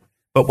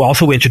 But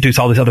we introduced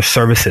all these other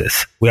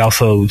services. We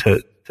also,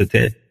 to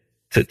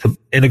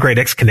integrate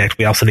XConnect,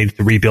 we also needed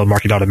to rebuild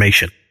marketing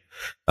automation.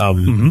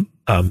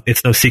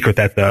 It's no secret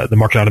that the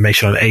marketing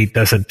automation on 8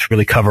 doesn't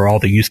really cover all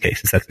the use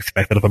cases that's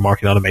expected of a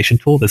marketing automation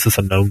tool. This is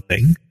a known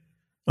thing.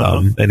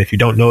 And if you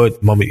don't know it,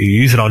 the moment you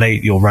use it on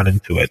 8, you'll run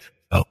into it.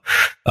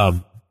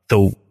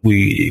 So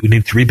we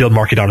need to rebuild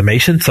marketing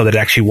automation so that it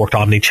actually worked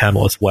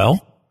omni-channel as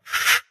well.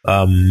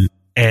 And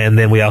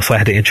then we also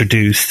had to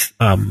introduce,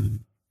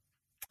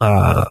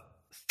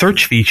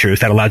 search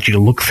features that allowed you to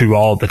look through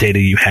all the data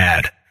you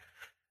had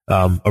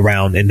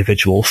around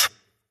individuals,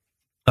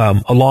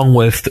 along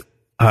with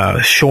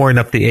shoring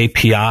up the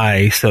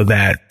API so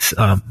that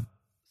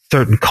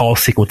certain call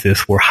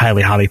sequences were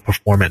highly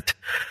performant,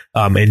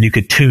 and you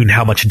could tune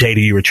how much data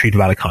you retrieved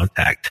about a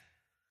contact.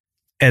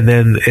 And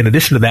then in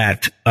addition to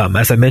that,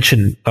 as I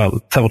mentioned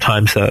several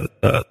times,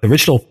 the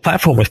original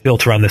platform was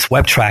built around this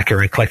web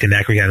tracker and collecting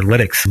aggregate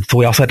analytics. So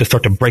we also had to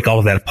start to break all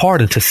of that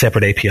apart into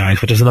separate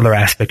APIs, which is another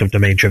aspect of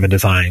domain-driven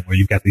design, where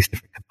you've got these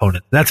different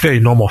components. And that's very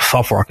normal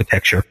software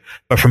architecture.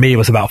 But for me, it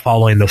was about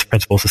following those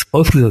principles as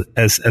closely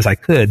as I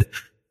could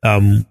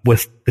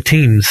with the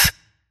teams,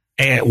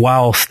 and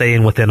while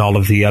staying within all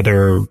of the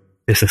other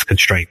business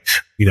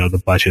constraints,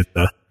 the budget,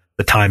 the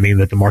the timing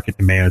that the market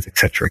demands, et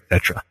cetera, et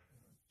cetera.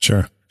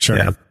 Sure.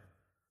 Yeah.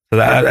 So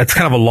that's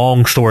kind of a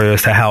long story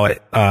as to how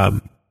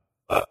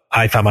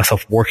I found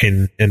myself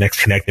working in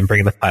XConnect and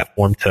bringing the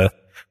platform to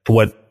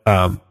what,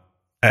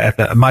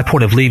 my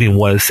point of leaving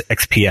was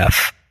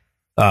XPF.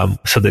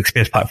 So the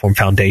Experience Platform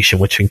Foundation,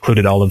 which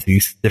included all of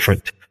these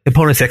different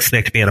components,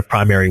 XConnect being a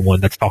primary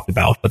one that's talked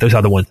about, but there's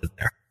other ones in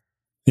there.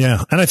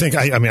 Yeah. And I think,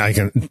 I mean, I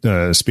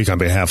can speak on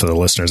behalf of the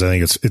listeners. I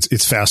think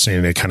it's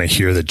fascinating to kind of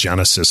hear the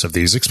genesis of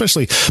these,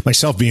 especially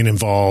myself being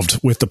involved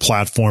with the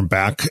platform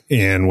back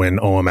in when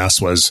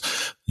OMS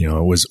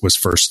was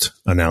first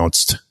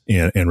announced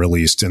and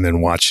released, and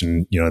then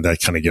watching, that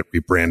kind of get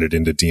rebranded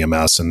into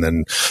DMS. And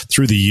then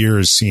through the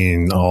years,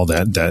 seeing all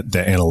the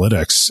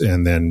analytics,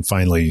 and then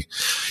finally,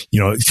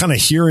 kind of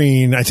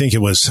hearing, I think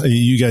it was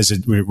you guys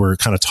were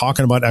kind of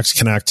talking about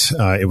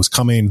XConnect. It was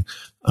coming.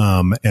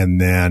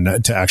 And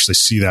then to actually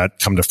see that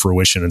come to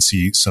fruition and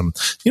see some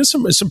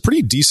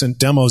pretty decent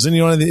demos. And,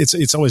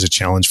 it's always a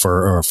challenge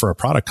for a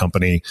product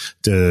company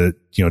to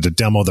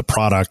demo the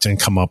product and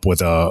come up with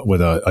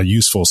a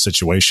useful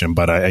situation.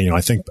 But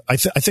I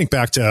think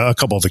back to a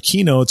couple of the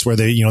keynotes where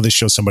they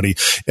show somebody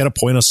at a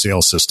point of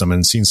sale system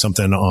and seeing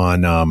something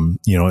on,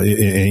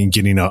 and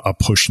getting a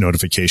push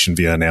notification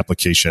via an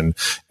application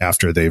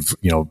after they've,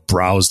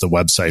 browsed the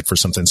website for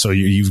something. So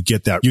you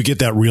get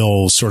that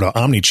real sort of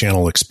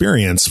omni-channel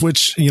experience,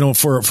 which,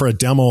 for a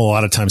demo, a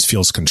lot of times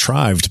feels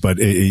contrived, but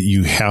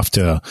you have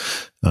to,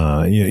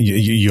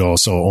 you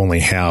also only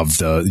have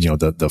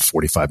the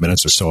 45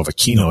 minutes or so of a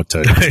keynote to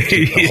the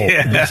whole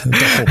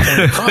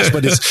point across.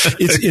 But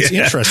it's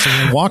interesting.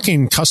 And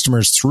walking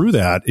customers through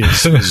that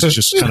is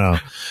just kind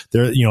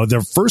of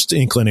their first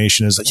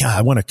inclination is,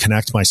 I want to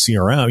connect my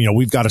CRM.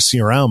 We've got a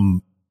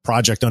CRM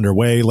project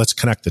underway. Let's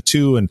connect the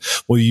two, and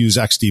we'll use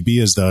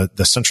XDB as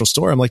the central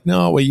store. I'm like,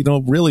 no,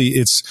 really,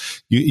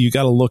 it's you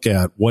got to look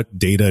at what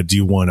data do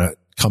you want to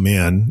come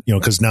in,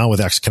 because now with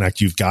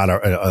XConnect, you've got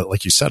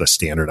like you said, a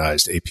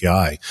standardized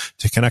API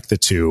to connect the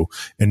two,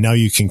 and now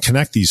you can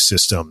connect these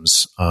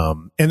systems.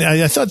 And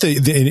I thought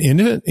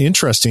the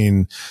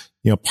interesting,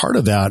 part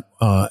of that,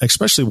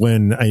 especially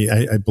when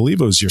I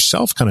believe it was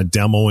yourself kind of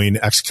demoing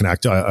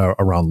XConnect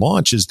around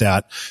launch, is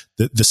that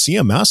the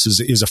CMS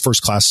is a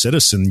first class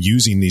citizen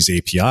using these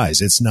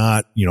APIs. It's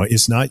not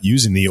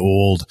using the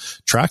old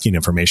tracking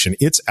information.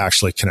 It's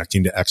actually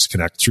connecting to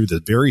XConnect through the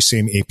very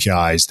same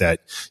APIs that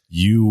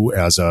you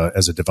as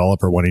a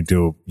developer wanting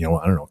to,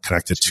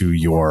 connect it to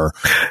your,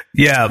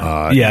 your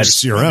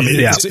CRM.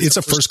 It's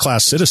a first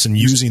class citizen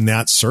using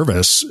that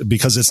service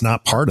because it's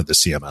not part of the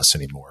CMS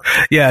anymore.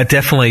 Yeah,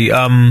 definitely.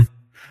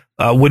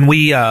 When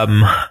we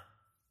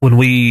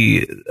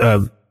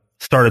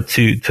started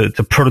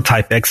to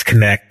prototype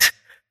XConnect,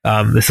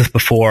 this is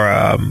before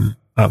I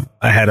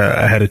had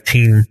a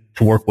team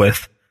to work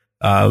with.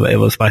 It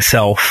was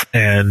myself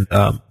and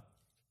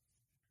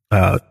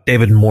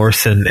David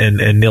Morse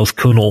and Niels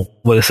Kuhnel.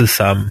 Well, this is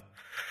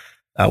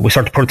we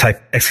started to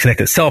prototype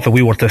XConnect itself, and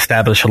we wanted to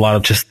establish a lot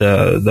of just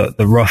the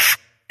rough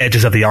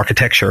edges of the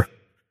architecture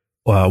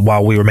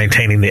while we were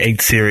maintaining the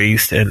 8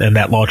 series and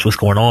that launch was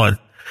going on.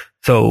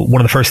 So one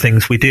of the first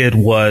things we did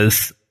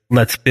was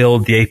let's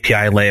build the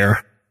API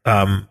layer,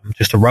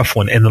 just a rough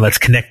one, and then let's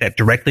connect that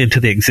directly into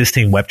the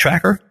existing web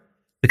tracker,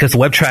 because the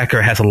web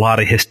tracker has a lot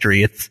of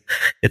history. It's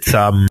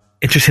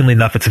interestingly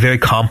enough, it's a very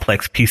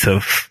complex piece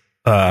of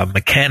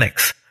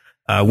mechanics,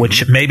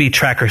 which maybe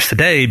trackers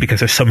today, because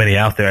there's so many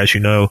out there, as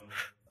you know,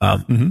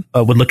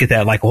 would look at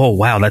that like, oh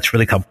wow, that's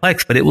really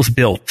complex, but it was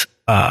built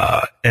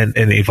and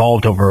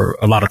evolved over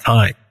a lot of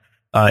time.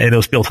 And it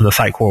was built in the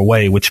Sitecore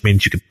way, which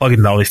means you could plug it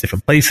in all these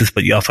different places,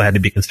 but you also had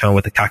to be concerned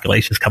with the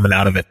calculations coming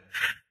out of it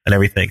and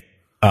everything.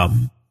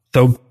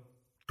 To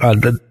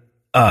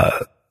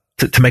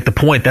make the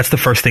point, that's the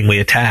first thing we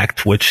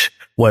attacked, which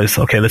was,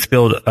 okay, let's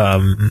build,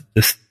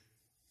 this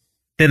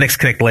thin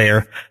XConnect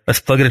layer. Let's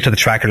plug it into the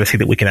tracker to see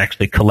that we can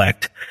actually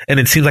collect. And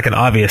it seems like an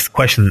obvious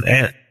question,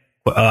 an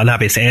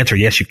obvious answer.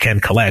 Yes, you can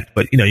collect,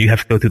 but you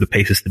have to go through the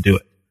paces to do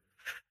it.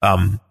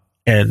 And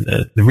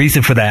the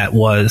reason for that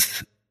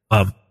was,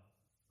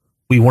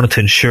 we wanted to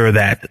ensure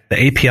that the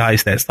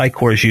APIs that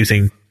Sitecore is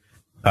using,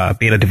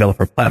 being a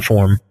developer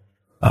platform,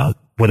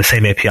 were the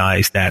same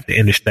APIs that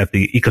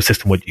the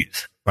ecosystem would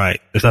use, right?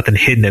 There's nothing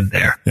hidden in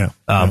there. Yeah.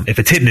 If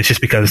it's hidden, it's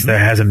just because there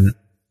hasn't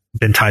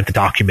been time to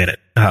document it.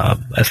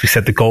 As we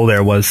said, the goal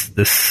there was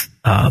this,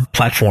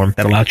 platform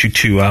that allowed you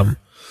to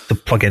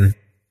plug in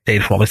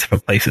data from all these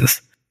different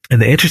places.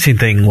 And the interesting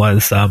thing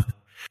was,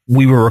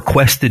 we were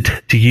requested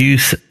to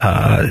use,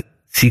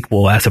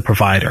 SQL as a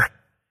provider.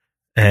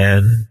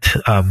 And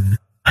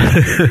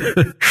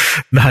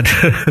not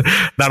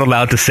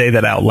allowed to say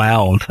that out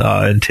loud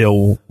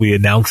until we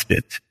announced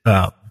it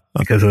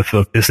because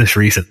of business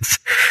reasons.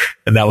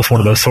 And that was one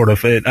of those sort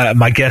of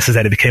my guess is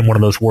that it became one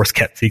of those worst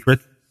kept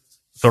secrets.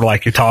 Sort of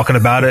like you're talking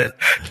about it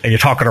and you're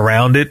talking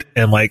around it,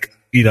 and like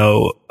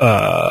all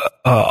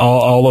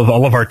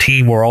of our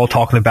team were all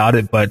talking about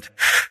it, but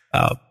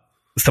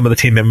some of the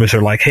team members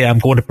are like, hey, I'm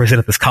going to present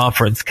at this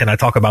conference. Can I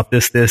talk about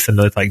this? And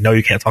it's like, no,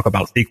 you can't talk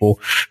about SQL.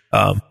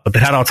 But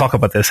then how do I talk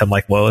about this? I'm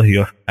like, well,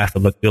 you have to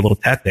do a little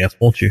tap dance,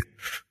 won't you?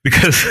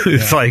 Because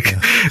it's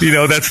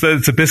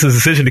that's a business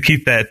decision to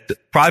keep that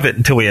private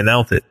until we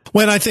announce it.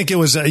 Well, I think it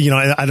was,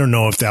 I don't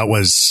know if that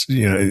was,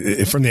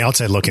 from the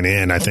outside looking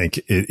in, I think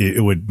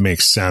it would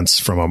make sense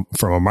from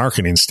a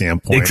marketing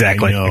standpoint.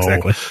 Exactly.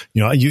 Exactly.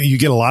 You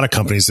get a lot of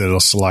companies that'll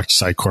select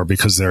Sitecore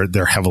because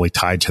they're heavily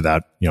tied to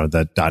that,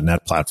 that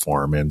 .NET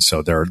platform. And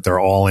so they're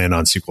all in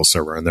on SQL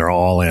Server and they're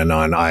all in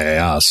on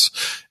IIS.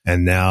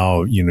 And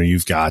now,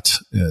 you've got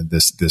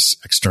this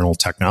external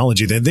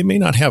technology that they may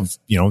not have,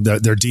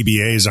 their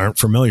DBAs aren't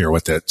familiar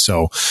with it.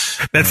 So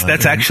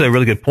that's actually a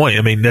really good point.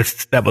 I mean,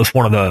 that was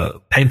one of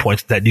the pain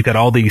points, that you've got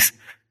all these,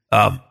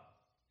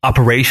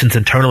 operations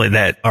internally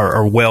that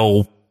are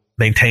well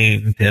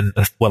maintained and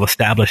well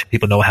established.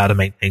 People know how to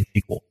maintain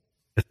SQL.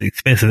 It's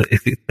expensive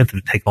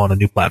to take on a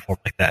new platform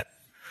like that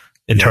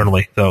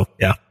internally. Yeah. So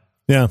yeah.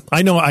 Yeah,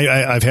 I know.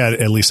 I've had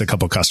at least a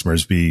couple of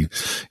customers be,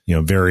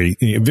 very,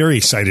 very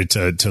excited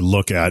to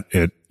look at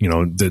it,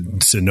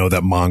 to know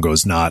that Mongo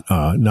is not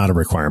a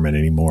requirement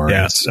anymore.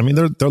 Yeah.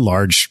 They're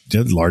large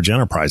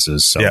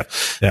enterprises. So yeah.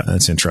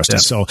 That's interesting. Yeah.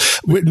 So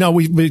now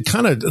we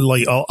kind of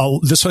like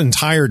this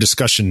entire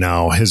discussion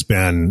now has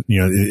been,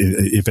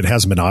 if it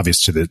hasn't been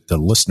obvious to the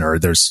listener,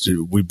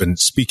 we've been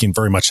speaking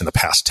very much in the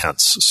past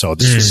tense. So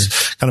this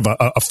is kind of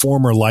a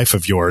former life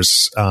of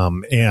yours. And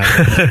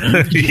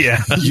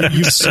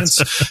you've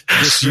since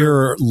this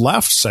year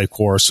left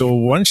Sitecore. So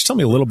why don't you tell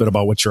me a little bit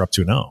about what you're up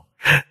to now?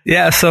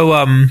 Yeah. So,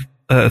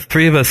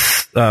 three of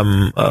us,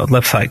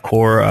 left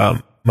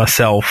Sitecore,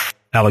 myself,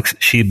 Alex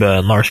Sheba,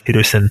 and Lars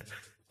Peterson,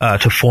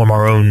 to form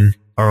our own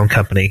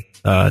company,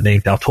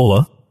 named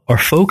Altola. Our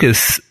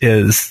focus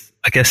is,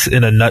 I guess,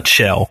 in a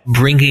nutshell,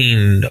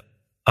 bringing,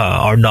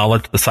 our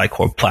knowledge to the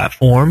Sitecore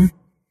platform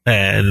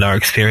and our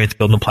experience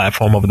building the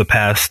platform over the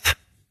past,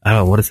 I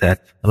don't know, what is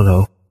that? I don't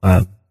know.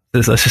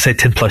 Let's just say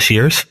 10 plus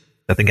years.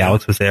 I think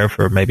Alex was there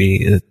for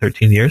maybe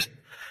 13 years.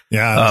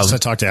 Yeah, I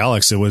talked to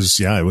Alex. It was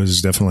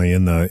definitely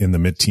in the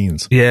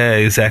mid-teens. Yeah,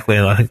 exactly.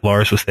 And I think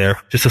Lars was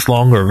there just as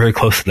long or very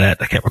close to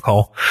that. I can't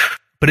recall.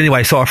 But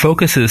anyway, so our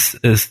focus is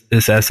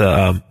as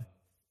a,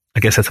 I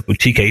guess as a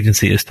boutique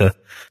agency, is to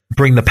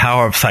bring the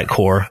power of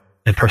Sitecore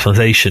and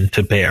personalization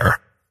to bear,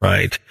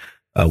 right?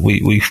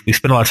 We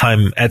spend a lot of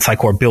time at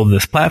Sitecore building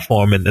this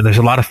platform, and there's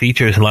a lot of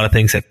features and a lot of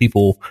things that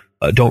people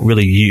don't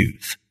really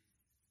use.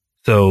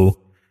 So,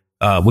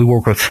 we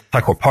work with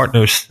Sitecore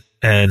partners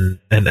and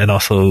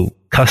also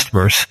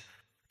customers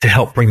to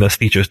help bring those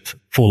features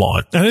full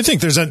on. And I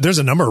think there's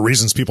a number of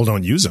reasons people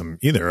don't use them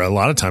either. A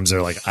lot of times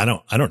they're like, I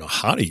don't know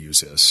how to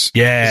use this.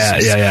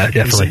 Yeah,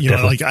 definitely.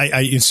 Like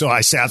so I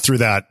sat through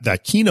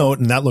that keynote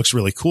and that looks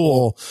really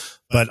cool,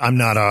 but I'm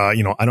not I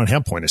don't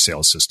have point of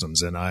sale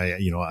systems, and I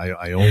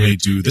only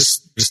do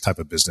this type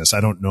of business.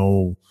 I don't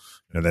know,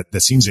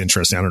 that seems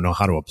interesting. I don't know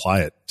how to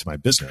apply it to my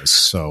business.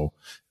 So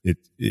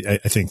I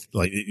think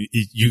like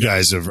you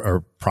guys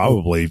are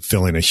probably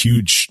filling a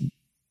huge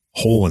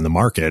hole in the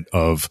market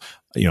of,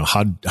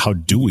 how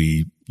do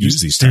we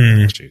use these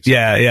technologies?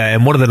 Yeah.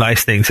 And one of the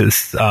nice things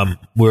is,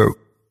 we're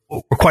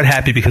quite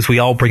happy because we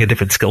all bring a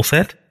different skill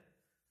set,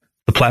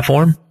 the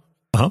platform.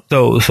 Uh-huh.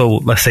 So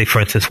let's say,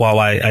 for instance, while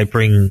I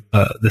bring,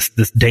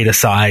 this data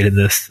side and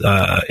this,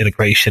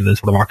 integration and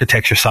sort of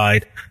architecture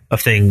side of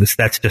things,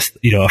 that's just,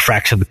 a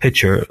fraction of the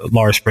picture.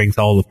 Lars brings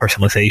all the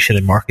personalization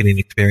and marketing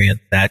experience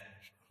that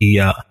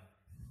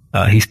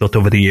he's built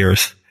over the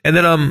years. And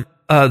then,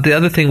 the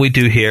other thing we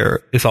do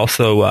here is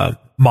also,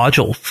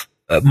 modules.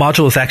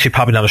 Module is actually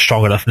probably not a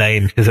strong enough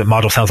name because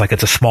module sounds like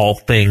it's a small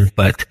thing,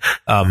 but,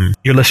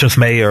 your listeners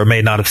may or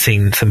may not have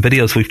seen some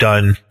videos we've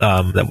done,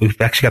 that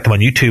we've actually got them on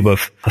YouTube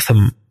of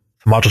some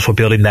modules we're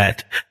building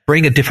that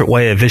bring a different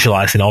way of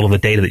visualizing all of the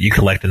data that you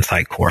collect in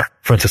Sitecore.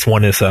 For instance,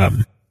 one is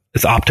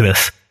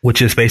Optimus,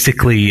 which is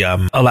basically,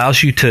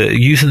 allows you to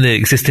using the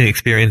existing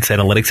Experience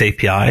Analytics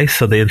API.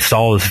 So the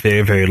install is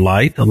very, very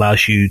light,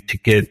 allows you to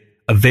get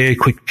a very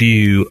quick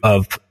view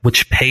of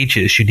which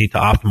pages you need to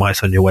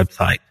optimize on your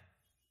website.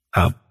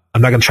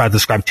 I'm not going to try to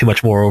describe too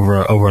much more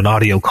over an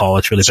audio call.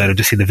 It's really better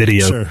to see the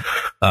video.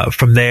 Sure.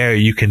 From there,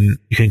 you can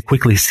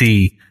quickly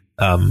see,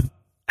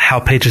 how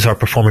pages are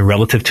performing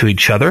relative to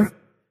each other.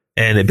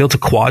 And it builds a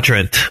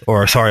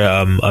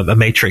a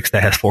matrix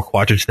that has 4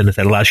 quadrants in it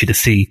that allows you to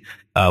see,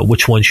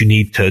 which ones you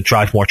need to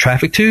drive more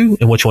traffic to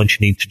and which ones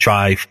you need to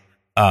drive,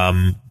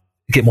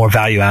 get more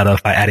value out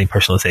of by adding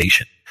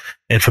personalization.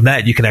 And from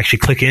that, you can actually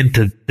click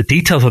into the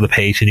details of the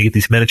page and you get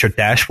these miniature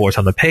dashboards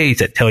on the page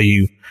that tell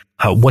you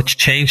what's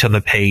changed on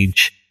the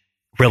page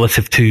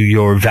relative to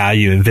your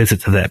value and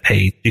visit to that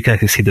page. You can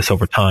actually see this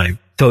over time.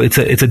 So it's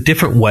a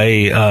different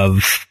way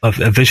of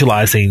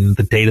visualizing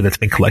the data that's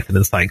been collected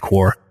in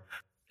Sitecore.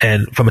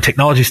 And from a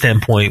technology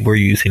standpoint, we're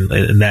using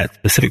in that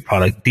specific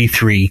product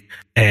D3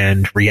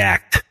 and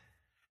React.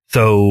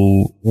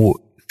 So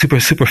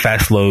super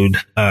fast load,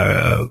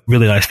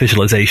 really nice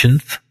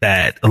visualizations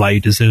that allow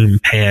you to zoom,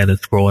 pan, and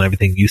scroll and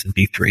everything using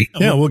D3.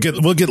 Yeah, we'll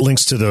get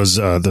links to those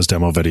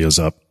demo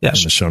videos up in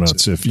the show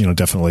notes. If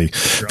definitely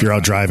if you're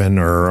out driving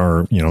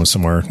or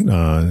somewhere,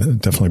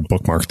 definitely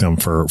bookmark them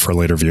for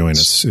later viewing.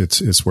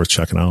 It's worth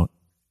checking out.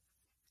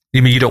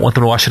 You mean you don't want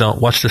them to watch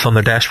this on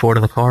their dashboard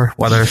in the car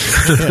while they're?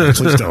 Yeah,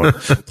 please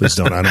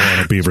don't. I don't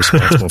want to be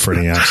responsible for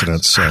any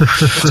accidents. So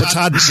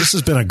Todd, this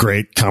has been a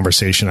great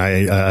conversation.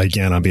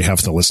 Again, on behalf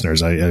of the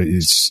listeners,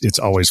 it's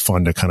always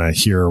fun to kind of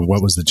hear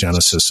what was the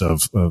genesis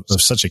of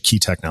such a key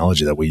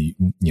technology that we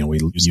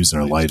use in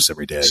our lives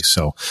every day.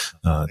 So,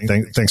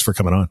 thanks for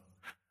coming on.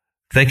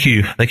 Thank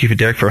you,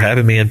 Derek, for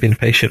having me and being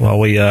patient while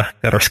we got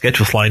our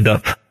schedules lined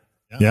up.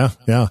 Yeah.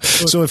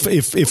 So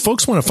if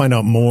folks want to find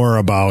out more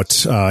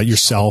about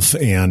yourself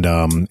and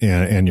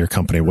your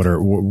company, what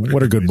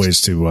are good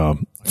ways to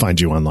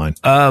find you online?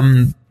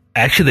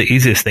 Actually, the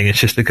easiest thing is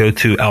just to go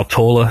to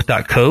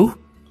altola.co,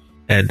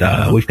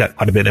 and we've got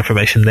quite a bit of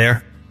information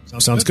there.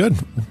 Sounds good.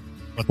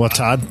 Well,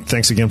 Todd,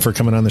 thanks again for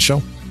coming on the show.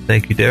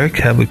 Thank you, Derek.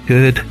 Have a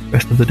good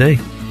rest of the day.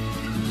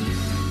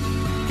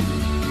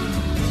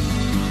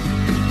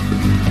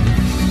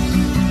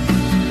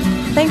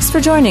 Thanks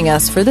for joining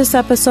us for this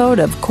episode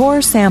of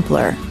Core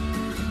Sampler.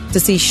 To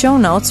see show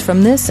notes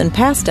from this and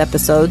past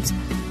episodes,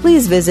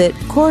 please visit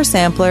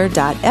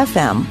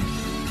coresampler.fm.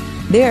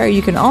 There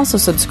you can also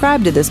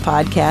subscribe to this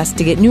podcast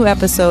to get new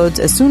episodes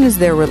as soon as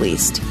they're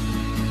released.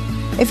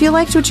 If you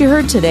liked what you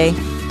heard today,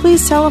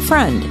 please tell a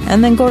friend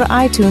and then go to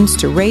iTunes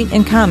to rate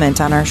and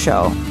comment on our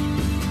show.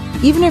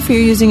 Even if you're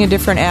using a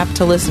different app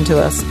to listen to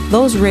us,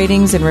 those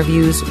ratings and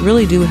reviews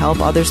really do help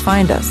others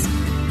find us.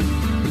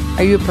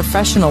 Are you a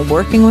professional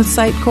working with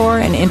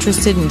Sitecore and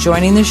interested in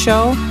joining the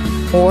show?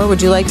 Or would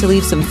you like to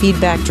leave some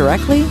feedback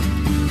directly?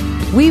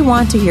 We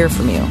want to hear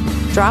from you.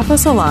 Drop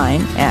us a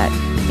line at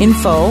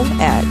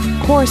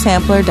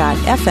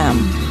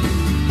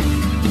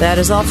info@coresampler.fm. That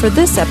is all for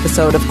this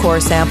episode of Core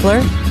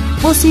Sampler.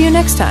 We'll see you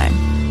next time.